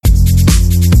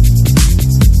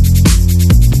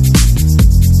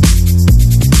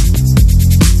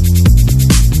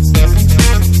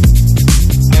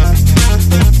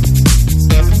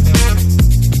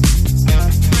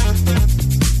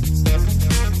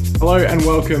Hello and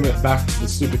welcome back to the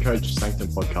Supercoach Sanctum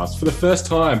podcast. For the first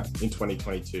time in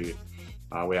 2022,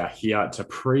 we are here to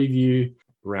preview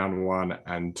round one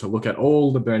and to look at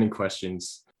all the burning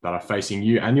questions that are facing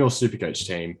you and your Supercoach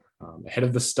team ahead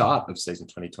of the start of season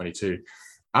 2022.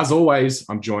 As always,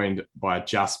 I'm joined by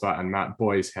Jasper and Matt.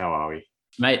 Boys, how are we?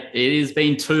 Mate, it has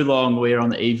been too long. We're on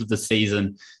the eve of the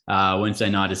season.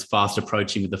 Wednesday night is fast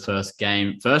approaching with the first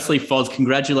game. Firstly, Foz,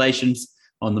 congratulations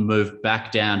on the move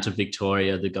back down to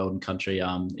Victoria, the Golden Country.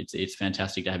 It's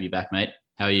fantastic to have you back, mate.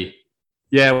 How are you?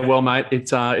 Yeah, well, mate,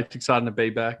 it's exciting to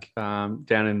be back down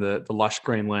in the lush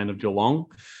green land of Geelong,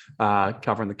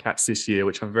 covering the Cats this year,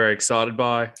 which I'm very excited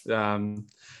by. So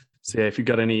yeah, if you've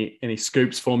got any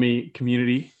scoops for me,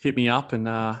 community, hit me up and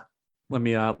let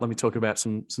me talk about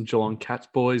some Geelong Cats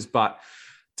boys. But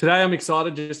today I'm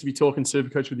excited just to be talking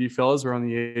Supercoach with you fellas. We're on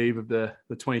the eve of the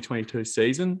 2022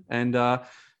 season and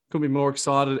couldn't be more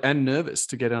excited and nervous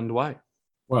to get underway.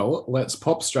 Well, let's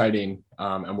pop straight in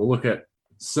and we'll look at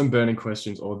some burning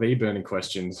questions or the burning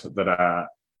questions that are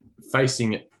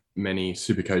facing many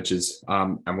Supercoaches.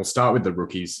 And we'll start with the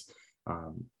rookies.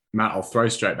 Matt, I'll throw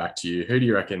straight back to you. Who do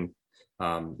you reckon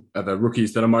are the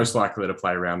rookies that are most likely to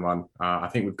play round one? I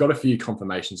think we've got a few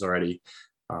confirmations already,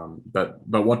 but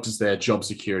what does their job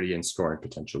security and scoring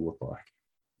potential look like?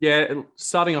 Yeah,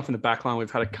 starting off in the back line,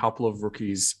 we've had a couple of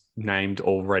rookies named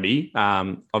already.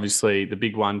 Obviously, the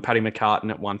big one, Paddy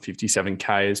McCartan at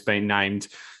 157K has been named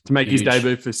to make his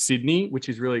debut for Sydney, which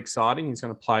is really exciting. He's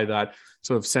going to play that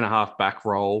sort of centre-half back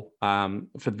role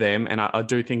for them. And I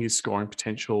do think his scoring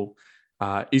potential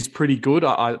is pretty good.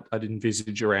 I'd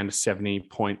envisage around a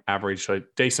 70-point average, so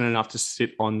decent enough to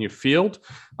sit on your field.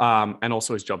 And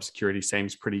also his job security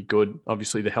seems pretty good.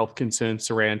 Obviously, the health concerns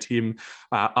around him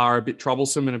are a bit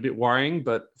troublesome and a bit worrying,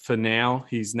 but for now,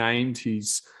 he's named.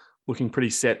 He's looking pretty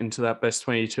set into that best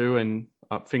 22, and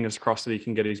fingers crossed that he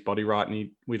can get his body right and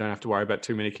we don't have to worry about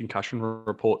too many concussion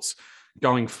reports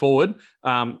going forward.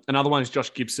 Another one is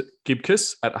Josh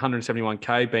Gibcus at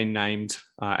 171K, being named,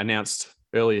 announced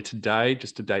earlier today,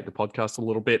 just to date the podcast a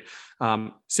little bit.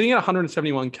 Sitting at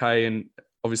 171K, and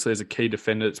obviously as a key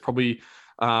defender, it's probably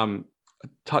a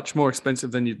touch more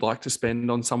expensive than you'd like to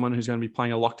spend on someone who's going to be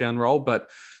playing a lockdown role. But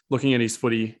looking at his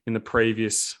footy in the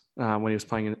previous, when he was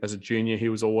playing as a junior, he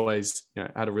was always,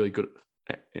 had a really good,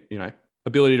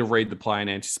 ability to read the play and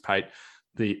anticipate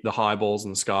the high balls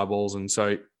and the sky balls. And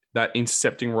so that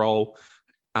intercepting role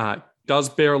does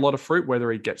bear a lot of fruit. Whether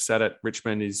he gets that at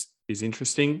Richmond is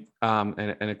interesting, and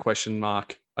a question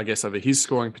mark, I guess, over his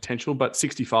scoring potential. But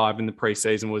 65 in the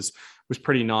preseason was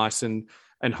pretty nice, and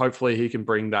hopefully he can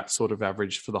bring that sort of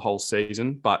average for the whole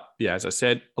season. But yeah, as I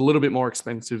said, a little bit more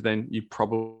expensive than you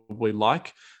probably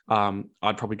like.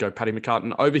 I'd probably go Paddy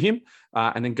McCartan over him,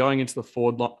 and then going into the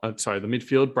the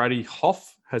midfield, Brady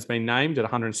Hoff has been named at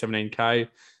 117K.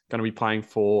 Going to be playing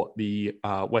for the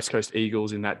West Coast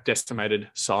Eagles in that decimated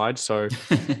side. So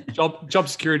job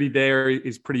security there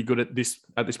is pretty good at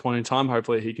this point in time.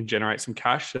 Hopefully he can generate some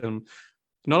cash.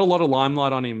 Not a lot of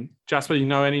limelight on him. Jasper, you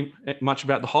know much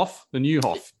about the new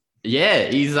Hoff? Yeah,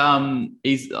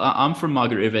 I'm from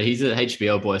Margaret River. He's a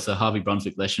HBL boy, so Harvey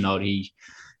Brunswick Leschenault. He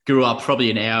grew up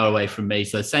probably an hour away from me.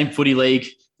 So same footy league.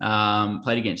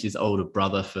 Played against his older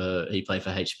brother he played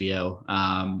for HBL.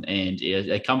 And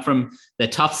yeah, they're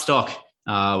tough stock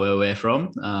where we're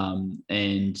from.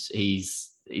 And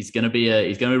he's going to be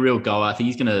a real goer. I think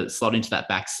he's going to slot into that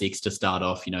back six to start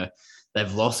off.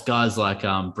 They've lost guys like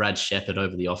Brad Shepherd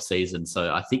over the off season.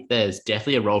 So I think there's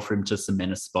definitely a role for him to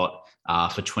cement a spot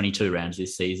for 22 rounds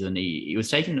this season. He was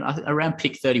taken around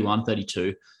pick 31,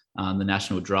 32, the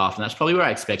national draft. And that's probably where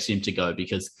I expected him to go,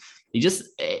 because he just,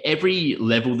 every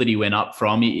level that he went up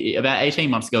from, about 18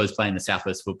 months ago, he was playing the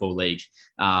Southwest Football League.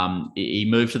 He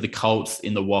moved to the Colts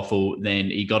in the Waffle. Then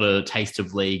he got a taste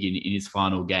of league in his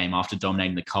final game after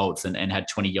dominating the Colts and had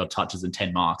 20-odd touches and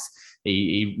 10 marks.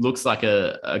 He looks like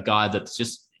a guy that's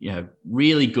just,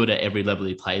 really good at every level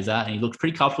he plays at. And he looked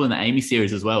pretty comfortable in the Amy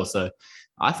series as well. So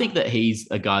I think that he's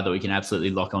a guy that we can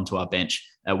absolutely lock onto our bench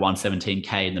at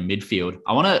 117K in the midfield.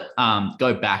 I want to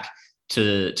go back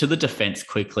to the defense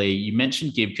quickly. You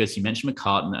mentioned Gibcus, you mentioned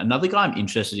McCartan. Another guy I'm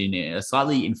interested in, a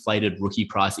slightly inflated rookie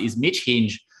price, is Mitch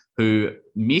Hinge, who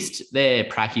missed their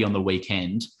pracky on the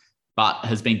weekend, but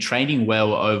has been training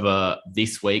well over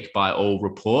this week by all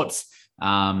reports.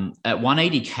 At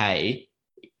 180K,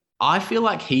 I feel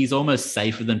like he's almost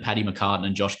safer than Paddy McCartan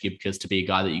and Josh Gibcus to be a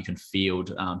guy that you can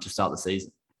field to start the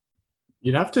season.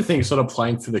 You'd have to think sort of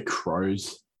playing for the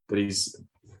Crows that he's...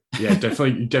 Yeah,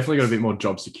 definitely got a bit more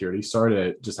job security. Sorry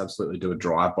to just absolutely do a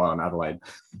drive-by on Adelaide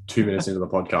 2 minutes into the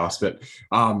podcast. But,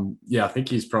 I think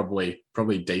he's probably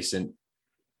decent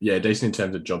decent in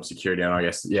terms of job security. And I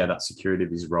guess, that security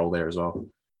of his role there as well.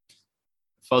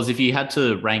 Foz, if you had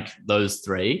to rank those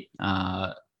three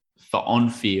for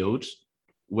on-field,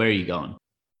 where are you going?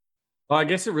 Well, I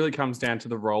guess it really comes down to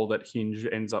the role that Hinge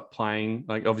ends up playing.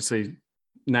 Like, obviously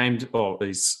named,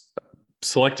 he's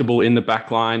selectable in the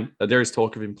back line. There is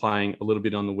talk of him playing a little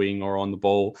bit on the wing or on the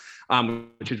ball,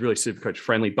 which is really Supercoach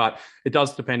friendly, but it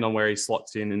does depend on where he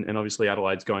slots in. And obviously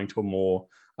Adelaide's going to a more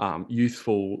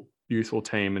youthful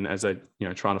team, and as they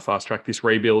trying to fast track this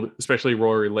rebuild, especially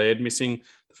Rory Laird missing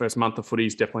the first month of footy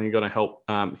is definitely going to help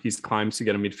his claims to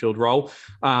get a midfield role.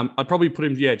 I'd probably put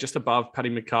him just above Paddy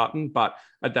McCartan, but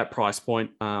at that price point,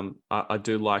 I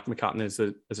do like McCartan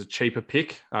as a cheaper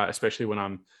pick, especially when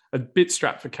I'm a bit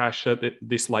strapped for cash at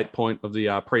this late point of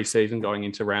the pre-season going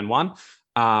into round one.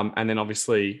 And then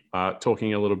obviously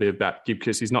talking a little bit about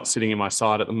Gibcus, he's not sitting in my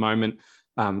side at the moment.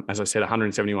 As I said,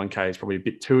 171K is probably a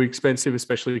bit too expensive,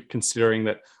 especially considering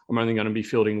that I'm only going to be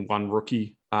fielding one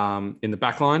rookie in the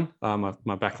back line.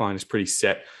 My back line is pretty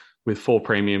set with 4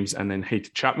 premiums and then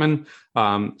Heath Chapman.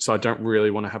 So I don't really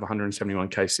want to have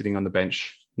 171K sitting on the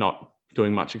bench, not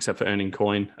doing much except for earning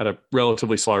coin at a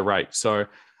relatively slow rate. So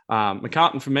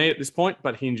McCartan for me at this point,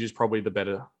 but Hinge is probably the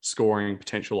better scoring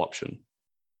potential option.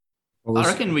 I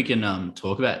reckon we can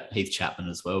talk about Heath Chapman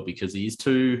as well, because he is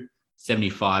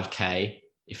 275K.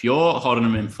 If you're holding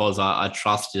him in Foz, I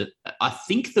trust it. I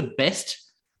think the best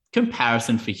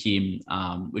comparison for him,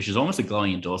 which is almost a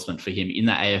glowing endorsement for him in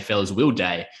the AFL, is Will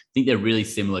Day. I think they're really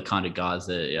similar kind of guys.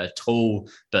 They're tall,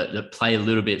 but they play a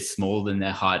little bit smaller than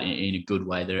their height in a good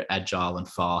way. They're agile and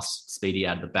fast, speedy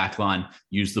out of the back line,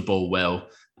 use the ball well.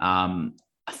 I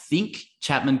think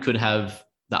Chapman could have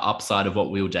the upside of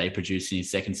what Will Day produced in his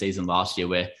second season last year,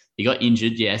 where he got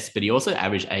injured, yes, but he also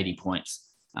averaged 80 points.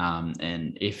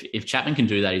 And if Chapman can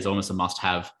do that, he's almost a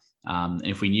must-have. And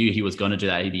if we knew he was going to do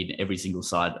that, he'd be in every single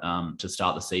side to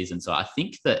start the season. So I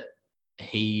think that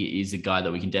he is a guy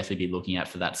that we can definitely be looking at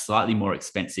for that slightly more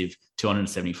expensive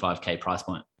 275K price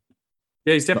point.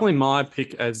 Yeah, he's definitely my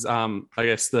pick as, I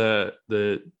guess, the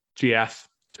Giath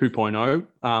 2.0.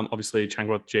 Obviously,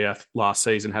 Changwa Giath last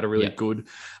season had a really good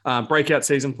breakout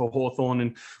season for Hawthorn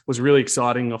and was really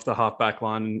exciting off the half-back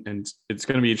line. And it's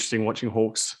going to be interesting watching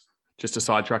Hawks, just to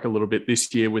sidetrack a little bit,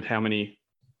 this year with how many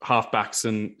halfbacks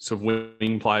and sort of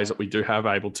wing players that we do have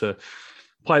able to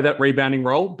play that rebounding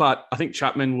role. But I think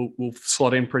Chapman will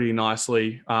slot in pretty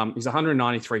nicely. He's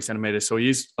 193 centimetres, so he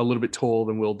is a little bit taller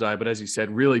than Will Day. But as you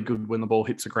said, really good when the ball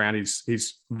hits the ground.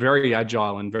 He's very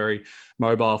agile and very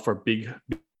mobile for a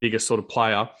bigger sort of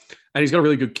player. And he's got a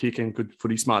really good kick and good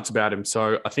footy smarts about him.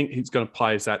 So I think he's going to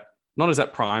play as that, not as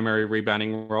that primary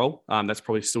rebounding role. That's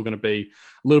probably still going to be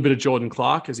a little bit of Jordan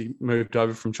Clark as he moved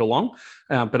over from Geelong,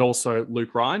 but also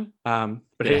Luke Ryan.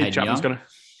 But Heath Chapman's going to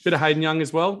bit of Hayden Young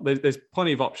as well. There's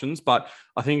plenty of options, but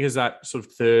I think as that sort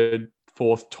of third,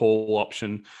 fourth tall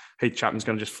option, Heath Chapman's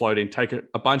going to just float in, take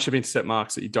a bunch of intercept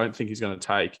marks that you don't think he's going to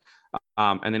take,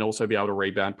 and then also be able to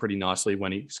rebound pretty nicely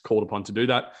when he's called upon to do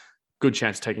that. Good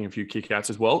chance of taking a few kickouts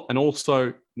as well. And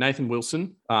also Nathan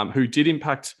Wilson, who did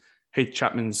impact Heath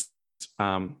Chapman's,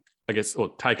 or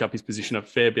take up his position a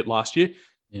fair bit last year.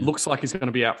 Yeah. Looks like he's going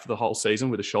to be out for the whole season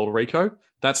with a shoulder reco.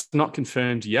 That's not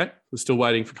confirmed yet. We're still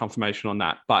waiting for confirmation on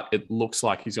that, but it looks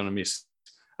like he's going to miss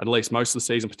at least most of the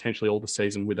season, potentially all the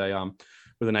season with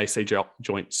an AC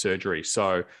joint surgery.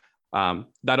 So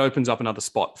that opens up another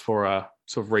spot for a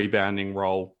sort of rebounding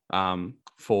role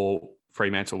for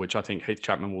Fremantle, which I think Heath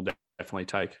Chapman will definitely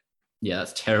take. Yeah,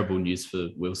 that's terrible news for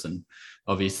Wilson,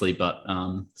 obviously, but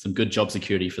some good job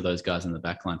security for those guys in the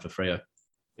back line for Freo.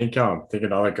 I think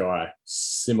another guy,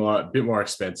 similar, a bit more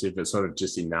expensive, but sort of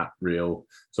just in that real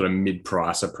sort of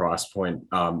mid-price price point,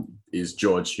 is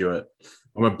George Hewitt.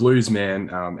 I'm a Blues man,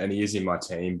 and he is in my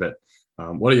team, but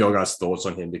what are your guys' thoughts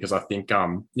on him? Because I think,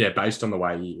 based on the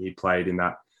way he played in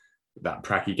that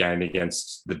pracky game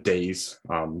against the D's,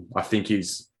 I think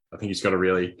he's got a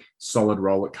really solid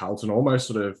role at Carlton, almost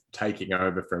sort of taking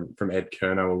over from Ed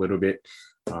Curnow a little bit.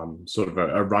 Sort of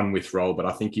a run with role, but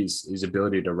I think his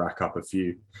ability to rack up a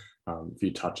few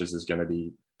touches is going to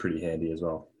be pretty handy as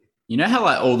well. You know how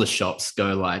like all the shops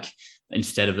go like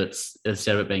instead of it being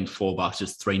 $4,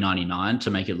 it's $3.99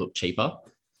 to make it look cheaper.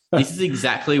 This is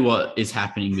exactly what is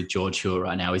happening with George Hewitt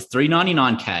right now. He's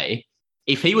 $399K.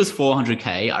 If he was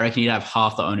 $400K, I reckon he'd have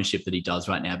half the ownership that he does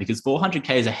right now, because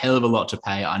 $400K is a hell of a lot to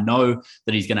pay. I know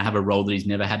that he's going to have a role that he's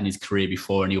never had in his career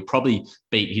before, and he'll probably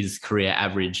beat his career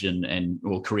average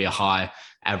or career high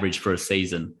average for a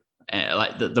season.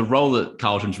 Like the role at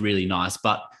Carlton's really nice,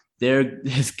 but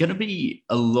there's going to be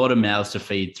a lot of mouths to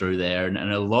feed through there and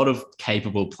a lot of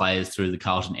capable players through the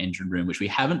Carlton engine room, which we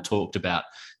haven't talked about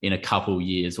in a couple of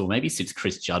years, or maybe since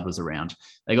Chris Judd was around.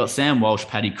 They got Sam Walsh,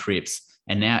 Paddy Cripps,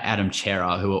 and now Adam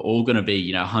Chera, who are all going to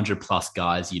be, 100 plus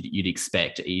guys you'd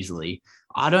expect easily.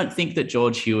 I don't think that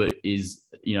George Hewitt is,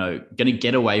 going to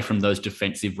get away from those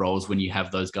defensive roles when you have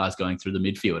those guys going through the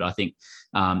midfield. I think,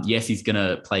 yes, he's going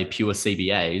to play pure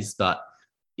CBAs, but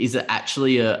is it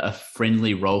actually a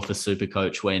friendly role for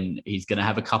Supercoach when he's going to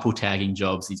have a couple tagging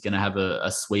jobs? He's going to have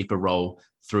a sweeper role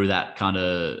through that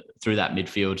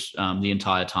midfield the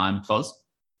entire time, Foz?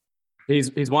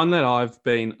 He's one that I've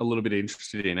been a little bit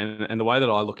interested in. And the way that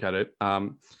I look at it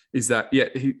is that,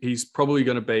 he's probably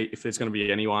going to be, if there's going to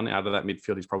be anyone out of that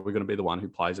midfield, he's probably going to be the one who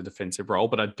plays a defensive role.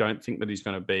 But I don't think that he's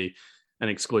going to be an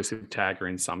exclusive tagger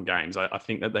in some games. I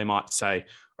think that they might say,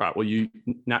 all right, well,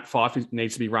 Nat Fyfe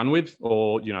needs to be run with,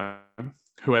 or,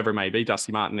 whoever it may be,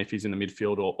 Dusty Martin, if he's in the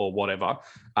midfield or whatever.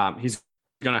 He's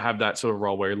going to have that sort of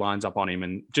role where he lines up on him.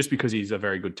 And just because he's a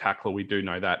very good tackler, we do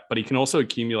know that. But he can also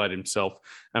accumulate himself.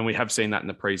 And we have seen that in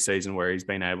the preseason where he's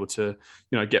been able to,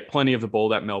 get plenty of the ball.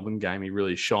 That Melbourne game, he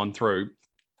really shone through.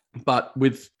 But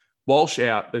with Walsh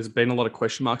out, there's been a lot of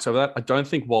question marks over that. I don't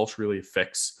think Walsh really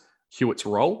affects Hewitt's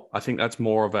role. I think that's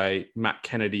more of a Matt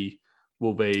Kennedy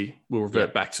will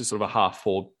revert back to sort of a half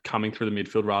forward coming through the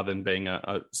midfield rather than being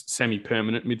a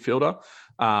semi-permanent midfielder.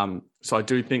 So I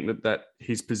do think that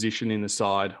his position in the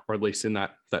side, or at least in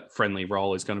that friendly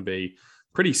role, is going to be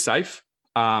pretty safe.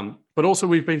 But also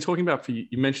we've been talking about,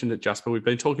 you mentioned it, Jasper, we've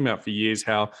been talking about for years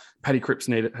how Paddy Cripps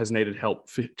has needed help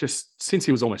just since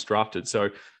he was almost drafted. So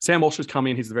Sam Walsh has come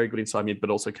in, he's a very good inside mid,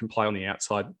 but also can play on the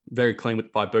outside, very clean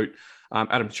by boot.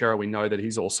 Adam Chera, we know that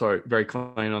he's also very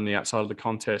clean on the outside of the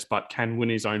contest, but can win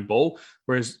his own ball.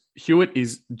 Whereas Hewitt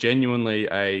is genuinely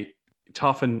a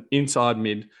tough and inside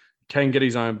mid, can get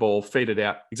his own ball, feed it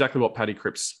out, exactly what Paddy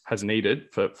Cripps has needed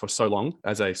for so long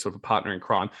as a sort of partner in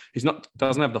crime.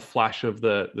 Doesn't have the flash of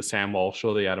the Sam Walsh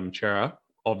or the Adam Chera,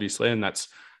 obviously, and that's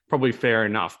probably fair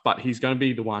enough. But he's going to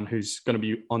be the one who's going to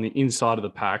be on the inside of the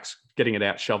packs, getting it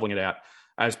out, shoveling it out,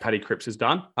 as Paddy Cripps has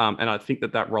done. And I think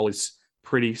that role is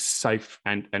pretty safe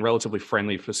and relatively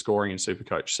friendly for scoring in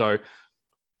Supercoach. So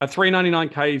at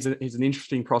 $399K, he's an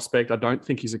interesting prospect. I don't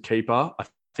think he's a keeper. I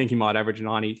think he might average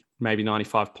 90, maybe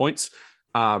 95 points.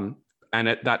 And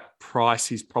at that price,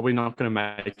 he's probably not going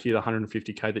to make you the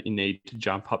 $150K that you need to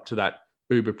jump up to that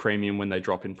uber premium when they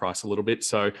drop in price a little bit.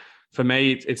 So for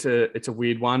me, it's a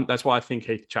weird one. That's why I think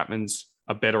Heath Chapman's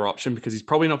a better option, because he's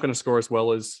probably not going to score as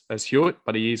well as Hewitt,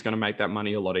 but he is going to make that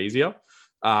money a lot easier.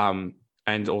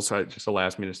 And also it just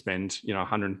allows me to spend,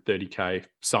 $130K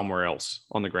somewhere else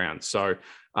on the ground. So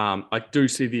I do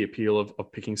see the appeal of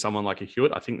picking someone like a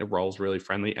Hewitt. I think the role's really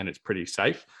friendly and it's pretty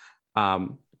safe.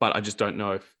 But I just don't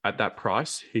know if at that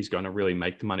price, he's going to really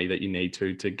make the money that you need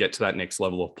to get to that next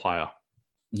level of player.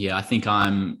 Yeah, I think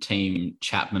I'm team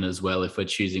Chapman as well if we're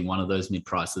choosing one of those mid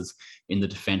prices in the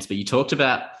defense. But you talked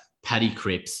about Paddy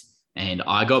Cripps, and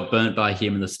I got burnt by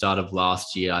him in the start of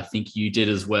last year. I think you did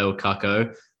as well,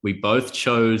 Kako. We both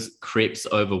chose Cripps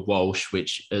over Walsh,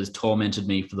 which has tormented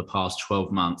me for the past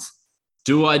 12 months.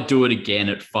 Do I do it again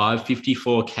at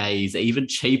 554K? He's even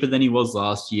cheaper than he was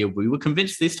last year. We were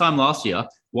convinced this time last year.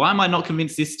 Why am I not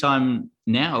convinced this time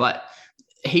now? Like,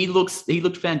 he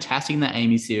looked fantastic in that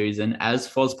Amy series. And as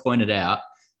Foz pointed out,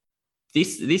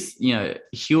 this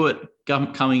Hewitt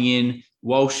coming in,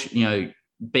 Walsh,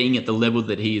 being at the level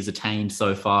that he has attained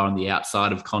so far on the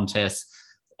outside of contests,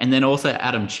 and then also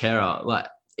Adam Chera, like,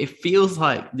 it feels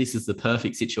like this is the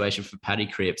perfect situation for Paddy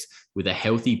Cripps with a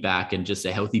healthy back and just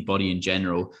a healthy body in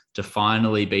general to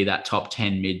finally be that top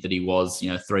 10 mid that he was,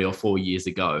 3 or 4 years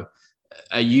ago.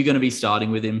 Are you going to be starting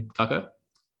with him, Kako?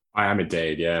 I am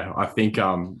indeed, yeah. I think,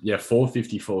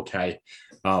 454K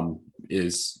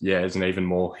is an even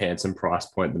more handsome price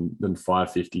point than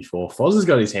 554. Foz has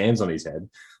got his hands on his head.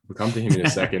 We'll come to him in a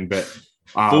second, but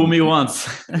fool me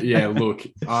once. Yeah, look,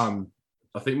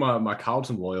 I think my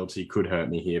Carlton loyalty could hurt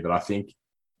me here, but I think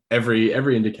every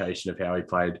indication of how he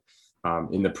played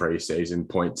in the preseason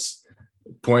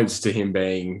points to him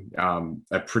being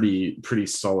a pretty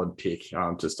solid pick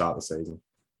to start the season.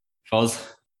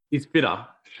 Foz? He's fitter,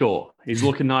 sure. He's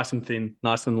looking nice and thin,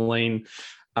 nice and lean.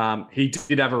 He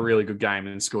did have a really good game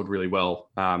and scored really well.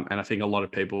 And I think a lot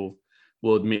of people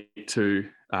will admit to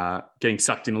getting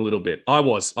sucked in a little bit. I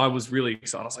was really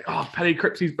excited. I was like, oh, Paddy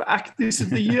Cripps, he's back. This is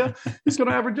the year. He's going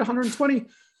to average 120.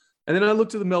 And then I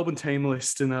looked at the Melbourne team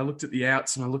list and I looked at the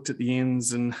outs and I looked at the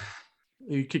ins, and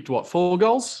he kicked 4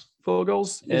 goals? 4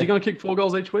 goals? Yeah. Is he going to kick 4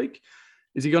 goals each week?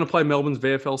 Is he going to play Melbourne's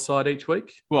VFL side each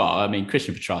week? Well, I mean,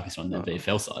 Christian Petrarca's on the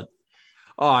VFL side.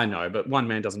 Oh, I know, but one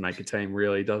man doesn't make a team,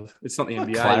 really, does. It's not the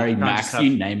NBA. Clary, Max,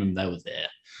 you name them, they were there.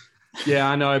 Yeah,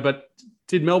 I know, but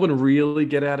did Melbourne really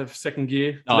get out of second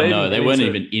gear? Oh, no, they weren't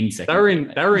even in second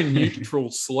gear. They were in neutral,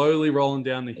 slowly rolling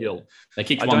down the hill. They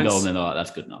kicked one goal and then they're like,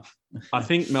 that's good enough. I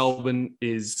think Melbourne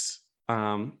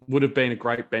would have been a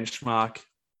great benchmark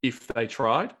if they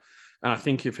tried. And I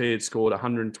think if he had scored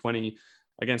 120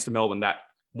 against the Melbourne that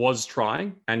was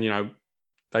trying and,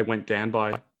 they went down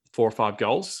by 4 or 5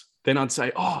 goals, then I'd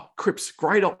say, oh, Cripps,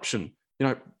 great option.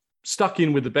 Stuck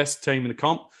in with the best team in the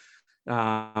comp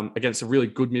against a really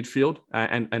good midfield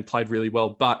and played really well.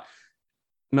 But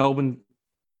Melbourne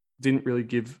didn't really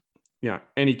give,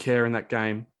 any care in that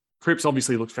game. Cripps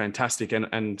obviously looked fantastic.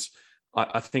 And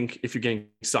I think if you're getting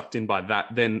sucked in by that,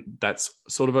 then that's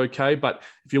sort of okay. But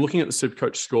if you're looking at the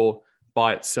Supercoach score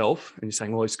by itself and you're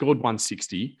saying, well, he scored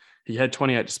 160, he had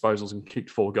 28 disposals and kicked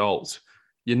 4 goals,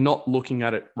 you're not looking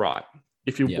at it right.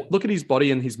 If you look at his body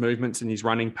and his movements and his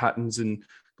running patterns and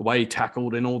the way he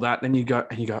tackled and all that, then you go,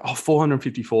 oh,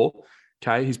 454.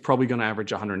 Okay, he's probably going to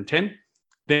average 110.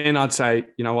 Then I'd say,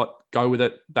 you know what, go with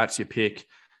it. That's your pick.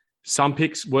 Some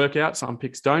picks work out, some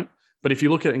picks don't. But if you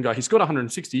look at it and go, he's got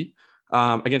 160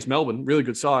 against Melbourne, really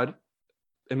good side,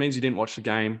 it means you didn't watch the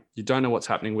game. You don't know what's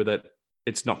happening with it.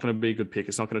 It's not going to be a good pick.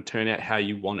 It's not going to turn out how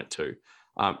you want it to.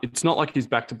 It's not like he's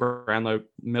back to Brownlow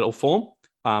medal form.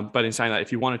 But in saying that,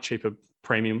 if you want a cheaper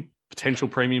potential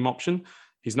premium option,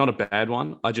 he's not a bad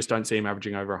one. I just don't see him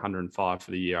averaging over 105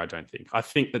 for the year, I don't think. I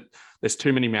think that there's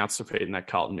too many mouths to feed in that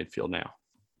Carlton midfield now.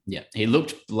 Yeah, he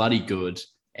looked bloody good.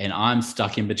 And I'm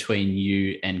stuck in between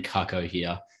you and Kako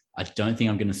here. I don't think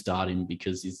I'm going to start him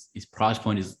because his price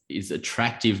point is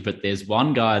attractive, but there's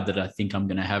one guy that I think I'm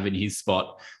going to have in his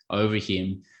spot over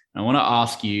him. And I want to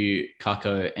ask you,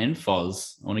 Kako and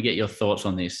Foz, I want to get your thoughts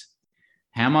on this.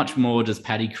 How much more does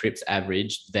Paddy Cripps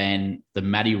average than the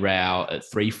Matty Rao at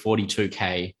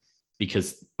 342K?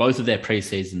 Because both of their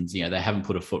preseasons, they haven't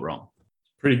put a foot wrong.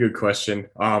 Pretty good question.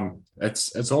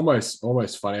 It's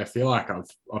almost funny. I feel like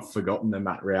I've forgotten the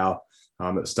Matt Rao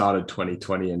that started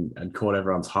 2020 and caught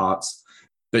everyone's hearts.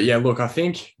 But yeah, look, I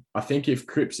think if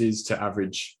Cripps is to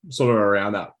average sort of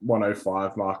around that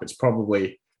 105 mark, it's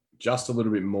probably just a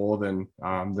little bit more than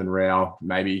Rao.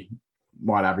 Maybe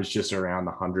might average just around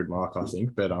the 100 mark, I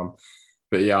think. But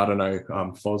yeah, I don't know.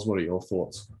 Foz, what are your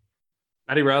thoughts?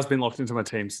 Matty Rao's been locked into my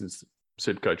team since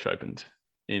Supercoach opened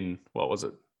in,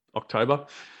 October.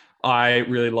 I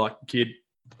really like the kid.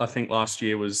 I think last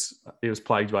year he was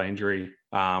plagued by injury.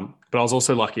 But I was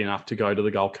also lucky enough to go to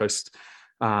the Gold Coast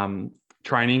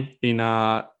training in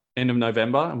end of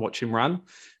November and watch him run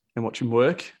and watch him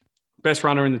work. Best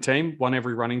runner in the team, won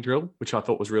every running drill, which I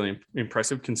thought was really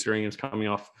impressive considering he was coming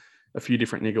off a few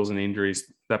different niggles and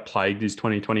injuries that plagued his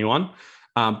 2021.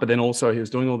 But then also he was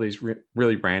doing all these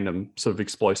really random sort of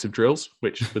explosive drills,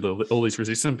 which with all these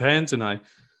resistant bands, and I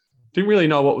didn't really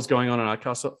know what was going on. And I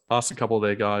asked a couple of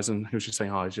their guys and he was just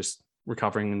saying, he's just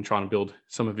recovering and trying to build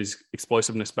some of his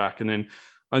explosiveness back. And then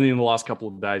only in the last couple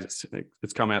of days,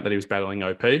 it's come out that he was battling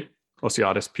OP,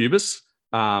 osteitis pubis,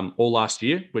 all last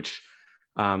year, which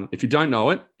if you don't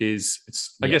know it,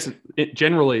 I guess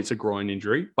generally it's a groin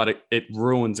injury, but it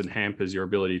ruins and hampers your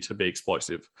ability to be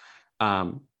explosive.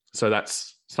 So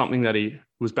that's something that he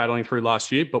was battling through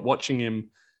last year, but watching him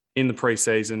in the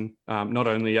preseason, not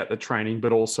only at the training,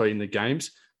 but also in the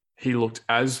games, he looked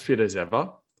as fit as ever,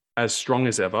 as strong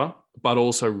as ever, but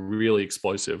also really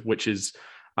explosive, which is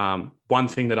one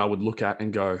thing that I would look at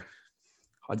and go,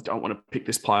 I don't want to pick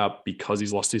this player because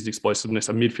he's lost his explosiveness.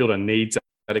 A midfielder needs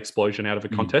that explosion out of a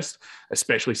contest,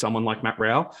 especially someone like Matt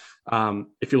Rao.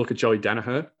 If you look at Joey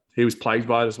Danaher, he was plagued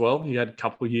by it as well. He had a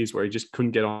couple of years where he just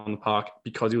couldn't get on the park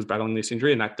because he was battling this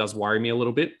injury, and that does worry me a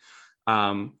little bit.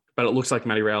 But it looks like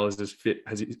Matty Rao is as fit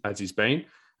as he's been.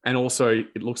 And also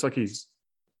it looks like he's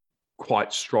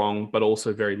quite strong, but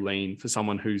also very lean for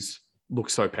someone who's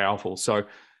looks so powerful. So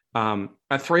at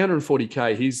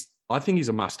 340K, I think he's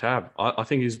a must-have. I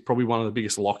think he's probably one of the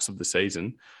biggest locks of the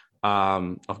season.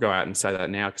 I'll go out and say that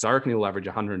now because I reckon he'll average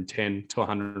 110 to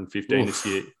 115 this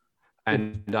year.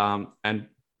 And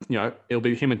it'll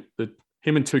be him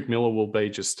and Tuke Miller will be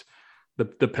just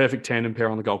the perfect tandem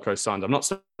pair on the Gold Coast Suns. I'm not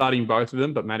starting both of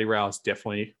them, but Matty Rao is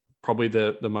definitely probably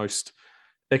the most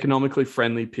economically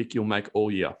friendly pick you'll make all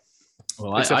year.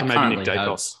 Well, except I for maybe Nick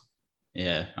Dacos.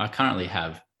 Yeah, I currently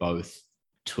have both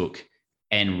Took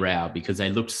and Rao because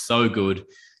they looked so good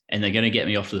and they're going to get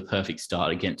me off to the perfect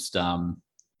start against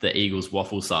the Eagles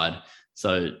waffle side.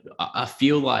 So I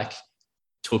feel like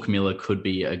Took Miller could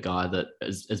be a guy that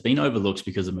has been overlooked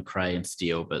because of McRae and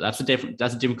Steele, but that's a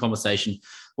different conversation.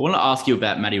 I want to ask you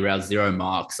about Matty Rao's 0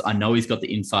 marks. I know he's got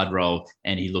the inside role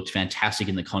and he looked fantastic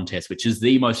in the contest, which is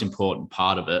the most important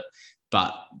part of it.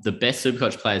 But the best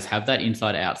Supercoach players have that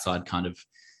inside-outside kind of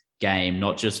game,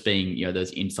 not just being,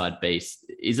 those inside beasts.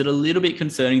 Is it a little bit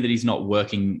concerning that he's not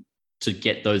working to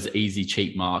get those easy,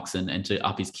 cheap marks and to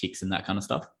up his kicks and that kind of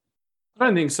stuff? I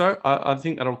don't think so. I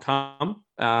think that'll come.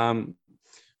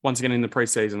 Once again, in the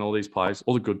preseason, all these players,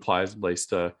 all the good players at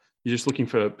least, you're just looking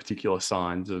for particular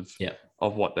signs of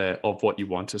what you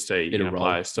want to see in a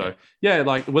player. So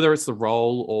like whether it's the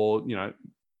role or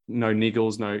no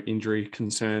niggles, no injury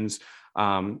concerns,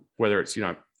 whether it's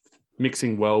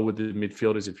mixing well with the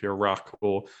midfielders if you're a ruck,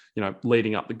 or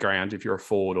leading up the ground if you're a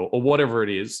forward, or whatever it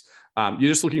is. You're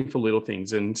just looking for little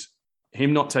things, and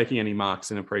him not taking any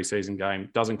marks in a preseason game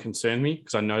doesn't concern me,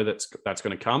 because I know that's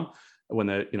going to come when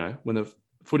the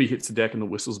footy hits the deck and the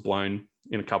whistle's blown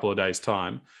in a couple of days'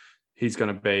 time. He's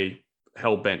going to be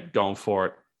hell-bent going for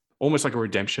it, almost like a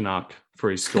redemption arc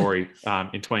for his story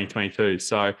in 2022.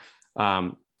 So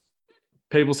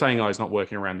people saying, he's not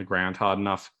working around the ground hard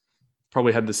enough,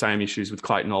 probably had the same issues with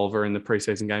Clayton Oliver in the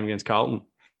preseason game against Carlton,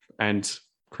 and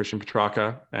Christian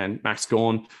Petrarca and Max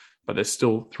Gawn, but they're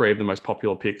still three of the most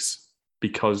popular picks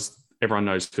because everyone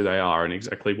knows who they are and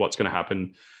exactly what's going to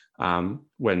happen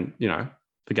when,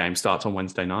 the game starts on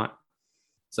Wednesday night.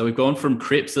 So we've gone from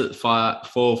Cripps at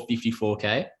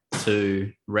 454K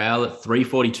to Rowell at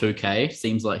 342K.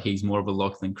 Seems like he's more of a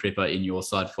lock than Cripper in your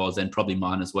side, Foz, and probably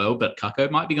mine as well, but Cucko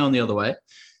might be going the other way.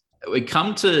 We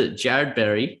come to Jared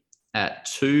Berry at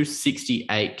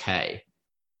 268K.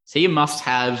 So he a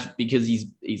must-have because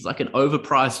he's like an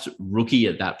overpriced rookie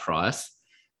at that price.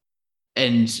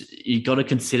 And you got to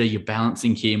consider you're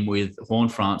balancing him with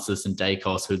Horne-Francis and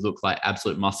Dacos, who look like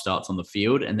absolute must-starts on the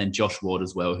field, and then Josh Ward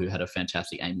as well, who had a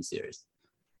fantastic Amy series.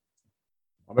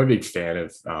 I'm a big fan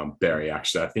of Berry,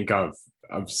 actually. I think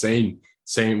we've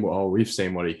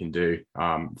seen what he can do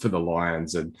for the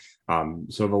Lions, and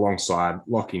sort of alongside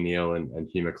Lachie Neale and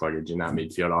Hugh McCluggage in that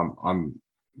midfield. I'm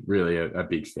really a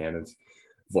big fan of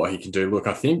what he can do. Look,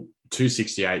 I think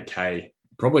 268K,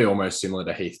 probably almost similar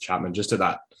to Heath Chapman, just at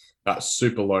that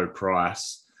super low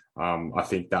price. I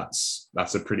think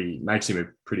makes him a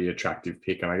pretty attractive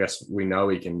pick. And I guess we know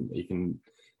he can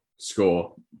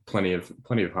score plenty of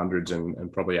hundreds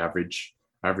and probably average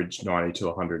 90 to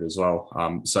 100 as well.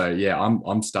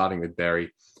 I'm starting with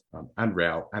Berry and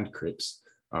Rowell and Cripps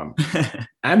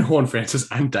and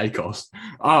Horne-Francis and Dacos.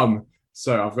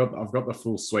 So I've got the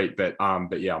full suite, but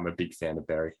I'm a big fan of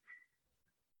Berry.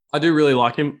 I do really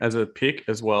like him as a pick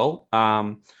as well.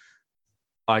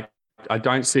 I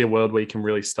don't see a world where you can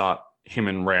really start him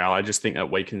and Rowell. I just think that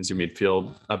weakens your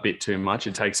midfield a bit too much.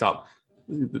 It takes up,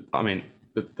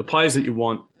 the players that you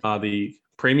want are the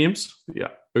premiums,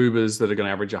 Ubers that are going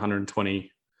to average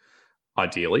 120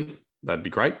 ideally. That'd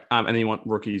be great. And then you want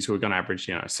rookies who are going to average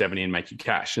 70 and make you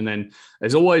cash. And then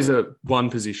there's always one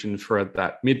position for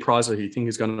that mid-pricer who you think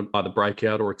is going to either break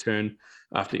out or return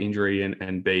after injury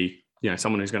and be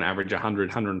someone who's going to average 100,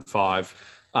 105.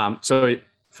 So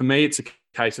for me, it's a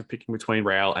case of picking between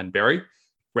Rowell and Berry.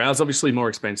 Rowell's obviously more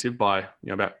expensive by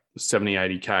about 70,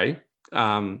 80K.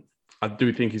 I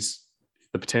do think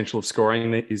the potential of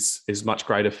scoring is much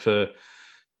greater for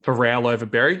Rowell over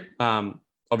Berry.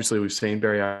 Obviously, we've seen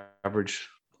Berry average,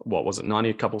 90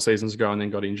 a couple of seasons ago, and then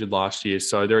got injured last year.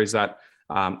 So there is that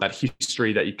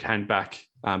history that you can back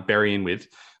Berry in with.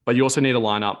 But you also need to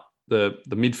line up the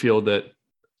midfield that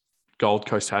Gold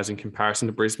Coast has in comparison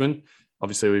to Brisbane.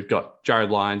 Obviously, we've got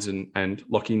Jared Lyons and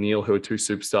Lachie Neale, who are two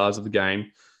superstars of the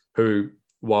game, who,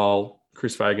 while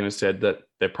Chris Fagan has said that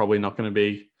they're probably not going to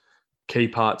be key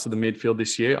parts of the midfield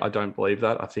this year, I don't believe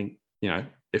that. I think,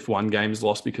 if one game is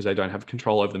lost because they don't have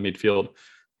control over the midfield,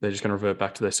 they're just going to revert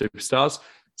back to their superstars.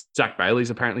 Zach Bailey's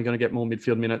apparently going to get more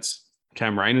midfield minutes.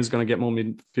 Cam Rayner's going to get more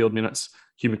midfield minutes.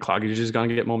 Hugh McCluggage is going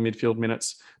to get more midfield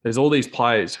minutes. There's all these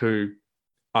players who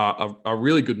are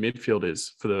really good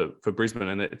midfielders for Brisbane,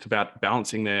 and it's about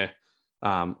balancing their,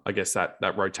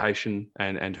 that rotation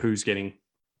and who's getting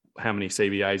how many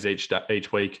CBAs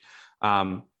each week.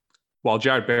 While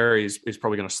Jared Berry is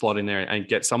probably going to slot in there and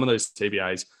get some of those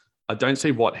CBAs, I don't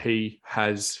see what he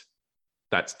has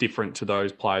that's different to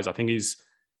those players. I think he's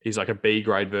like a B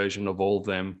grade version of all of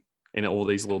them in all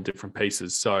these little different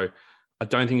pieces. So I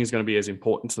don't think he's going to be as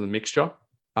important to the mixture.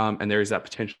 And there is that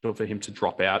potential for him to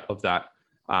drop out of that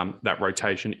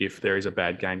rotation if there is a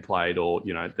bad game played or,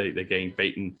 they're getting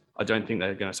beaten. I don't think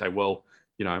they're going to say, well,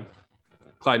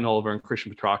 Clayton Oliver and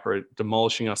Christian Petrarca are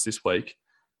demolishing us this week.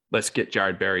 Let's get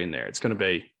Jared Berry in there. It's going to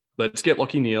be, let's get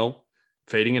Lachie Neale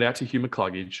feeding it out to Hugh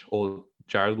McCluggage or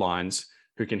Jared Lyons,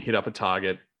 who can hit up a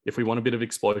target. If we want a bit of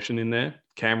explosion in there,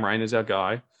 Cam Rayner's our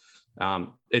guy.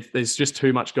 There's just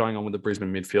too much going on with the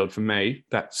Brisbane midfield for me.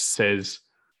 That says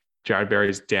Jared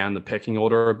Berry's down the pecking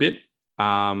order a bit.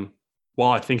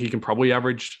 While I think he can probably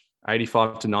average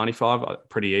 85 to 95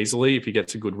 pretty easily if he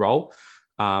gets a good role,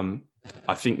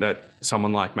 I think that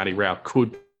someone like Matty Rao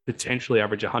could potentially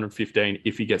average 115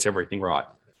 if he gets everything right.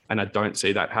 And I don't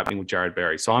see that happening with Jared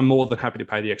Berry. So I'm more than happy to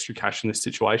pay the extra cash in this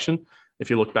situation. If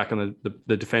you look back on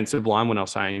the defensive line when I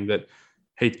was saying that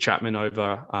Heath Chapman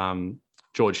over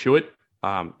George Hewitt,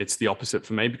 it's the opposite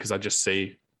for me because I just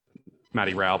see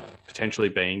Matty Rao potentially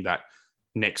being that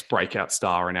next breakout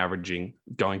star and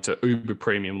going to uber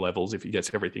premium levels if he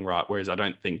gets everything right. Whereas I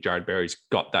don't think Jared Berry's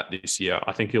got that this year.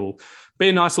 I think he'll be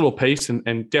a nice little piece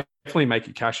and definitely make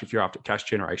you cash if you're after cash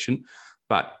generation.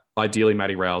 But ideally,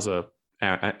 Matty Rao's a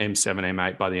M7,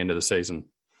 M8 by the end of the season.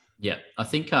 Yeah, I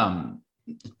think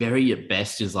Berry at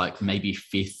best is like maybe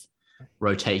fifth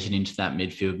rotation into that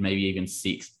midfield, maybe even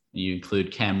sixth. You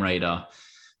include Cam Raider,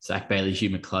 Zach Bailey, Hugh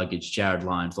McCluggage, Jared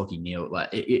Lyons, Lockie Neal. Like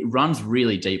it runs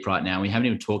really deep right now. We haven't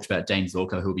even talked about Dane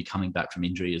Zorko, who will be coming back from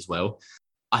injury as well.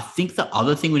 I think the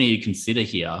other thing we need to consider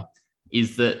here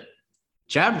is that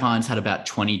Jared Lyons had about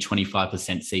 20-25%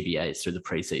 CBAs through the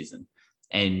preseason.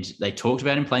 And they talked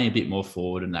about him playing a bit more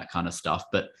forward and that kind of stuff.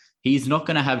 But he's not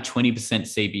going to have 20%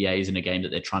 CBAs in a game that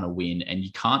they're trying to win. And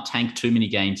you can't tank too many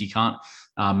games. You can't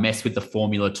mess with the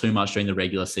formula too much during the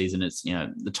regular season. It's,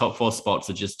 the top four spots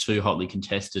are just too hotly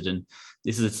contested. And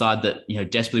this is a side that,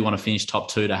 desperately want to finish top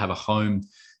two to have a home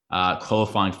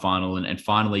qualifying final and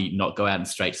finally not go out in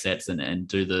straight sets and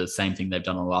do the same thing they've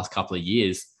done in the last couple of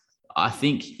years. I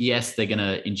think, yes, they're going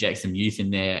to inject some youth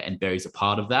in there and Berry's a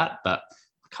part of that, but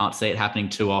can't see it happening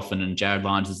too often. And Jared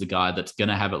Lyons is the guy that's going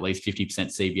to have at least 50%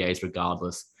 CBAs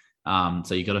regardless.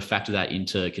 So you've got to factor that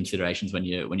into considerations when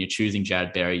you're choosing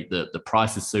Jared Berry. The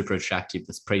price is super attractive.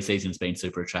 This preseason's been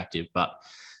super attractive. But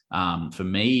for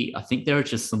me, I think there are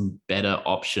just some better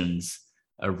options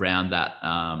around that,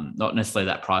 not necessarily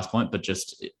that price point, but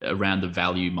just around the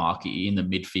value market in the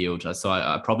midfield. So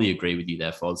I probably agree with you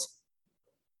there, Foz.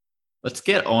 Let's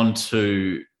get on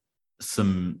to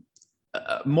some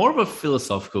more of a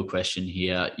philosophical question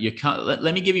here.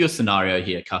 Let me give you a scenario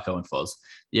here, Kako and Foz.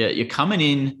 Yeah, you're coming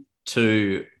in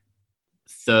to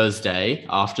Thursday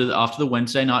after the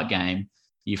Wednesday night game.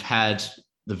 You've had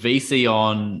the VC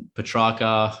on,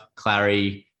 Petrarca,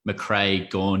 Clary, McRae,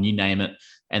 Gawn, you name it,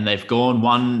 and they've gone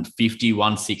 150,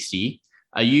 160.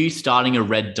 Are you starting a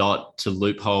red dot to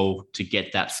loophole to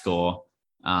get that score,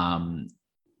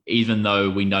 even though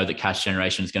we know that cash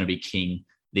generation is going to be king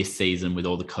this season with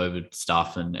all the COVID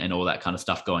stuff and all that kind of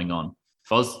stuff going on?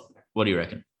 Foz, what do you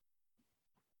reckon?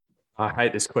 I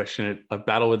hate this question. I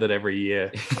battle with it every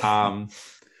year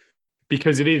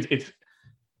because it's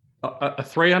a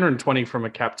 320 from a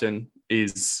captain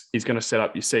is going to set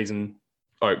up your season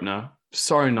opener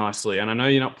so nicely. And I know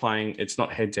you're not playing, it's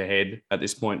not head to head at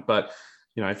this point, but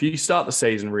if you start the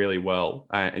season really well,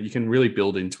 you can really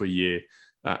build into a year,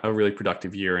 a really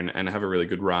productive year and have a really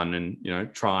good run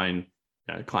and, try and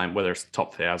claim whether it's top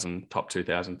 1,000, top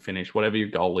 2,000 finish, whatever your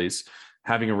goal is.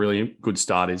 Having a really good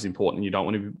start is important. You don't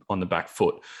want to be on the back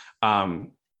foot.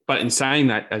 But in saying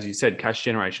that, as you said, cash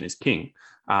generation is king.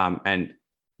 And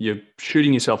you're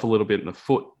shooting yourself a little bit in the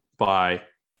foot by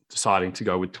deciding to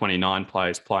go with 29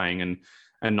 players playing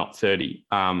and not 30.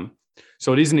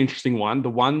 So it is an interesting one.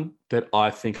 The one that I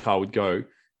think I would go,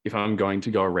 if I'm going to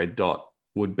go a red dot,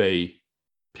 would be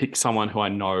pick someone who I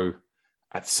know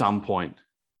at some point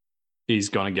is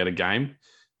going to get a game.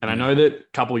 And I know that a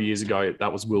couple of years ago,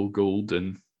 that was Will Gould,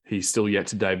 and he's still yet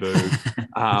to debut.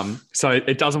 So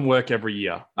it doesn't work every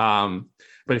year. But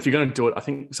if you're going to do it, I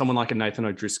think someone like a Nathan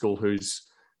O'Driscoll, who's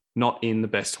not in the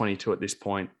best 22 at this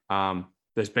point.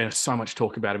 There's been so much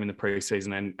talk about him in the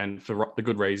preseason and for the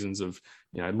good reasons of,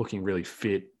 looking really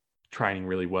fit, training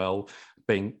really well,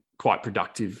 being quite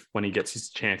productive when he gets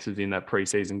his chances in that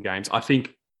preseason games. I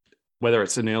think whether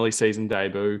it's an early season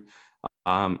debut,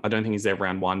 I don't think he's there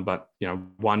round one, but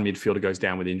one midfielder goes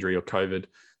down with injury or COVID,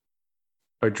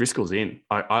 O'Driscoll's in.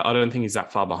 I don't think he's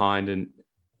that far behind, and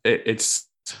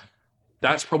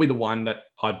that's probably the one that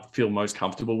I'd feel most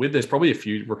comfortable with. There's probably a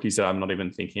few rookies that I'm not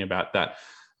even thinking about that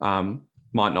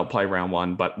might not play round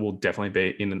one, but will definitely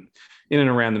be in and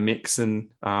around the mix, and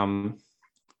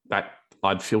that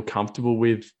I'd feel comfortable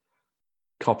with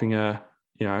copping a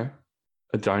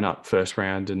donut first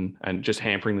round and just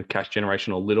hampering the cash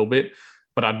generation a little bit.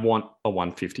 But I'd want a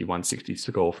 150, 160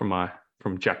 score from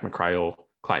Jack McRae or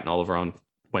Clayton Oliver on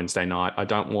Wednesday night. I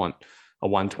don't want a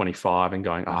 125 and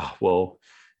going,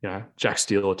 Jack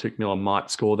Steele or Tuke Miller might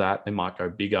score that. They might go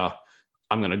bigger.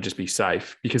 I'm going to just be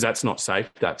safe, because that's not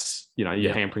safe. That's,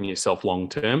 you're hampering yourself long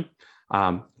term.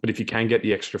 But if you can get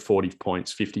the extra 40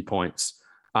 points, 50 points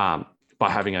by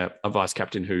having a vice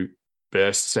captain who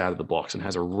bursts out of the blocks and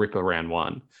has a rip around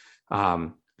one,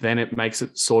 then it makes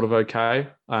it sort of okay.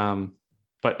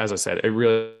 But as I said, it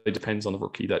really depends on the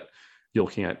rookie that you're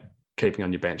looking at keeping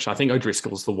on your bench. I think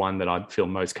O'Driscoll's the one that I'd feel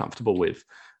most comfortable with,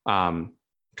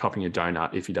 copping a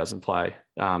donut if he doesn't play,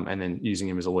 and then using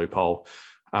him as a loophole.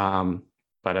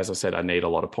 But as I said, I need a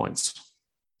lot of points.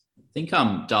 I think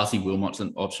Darcy Wilmot's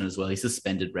an option as well. He's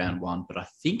suspended round 1, but I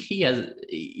think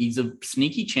he's a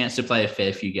sneaky chance to play a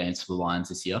fair few games for the Lions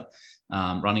this year,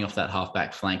 running off that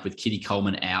halfback flank with Kitty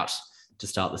Coleman out to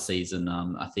start the season.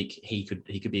 I think he could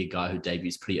be a guy who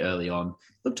debuts pretty early on.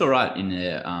 Looked all right in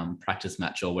a practice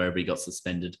match or wherever he got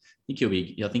suspended. I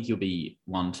think he'll be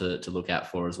one to look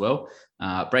out for as well.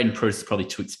 Braden Preuss is probably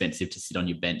too expensive to sit on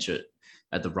your bench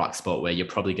at the ruck spot, where you're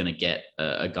probably going to get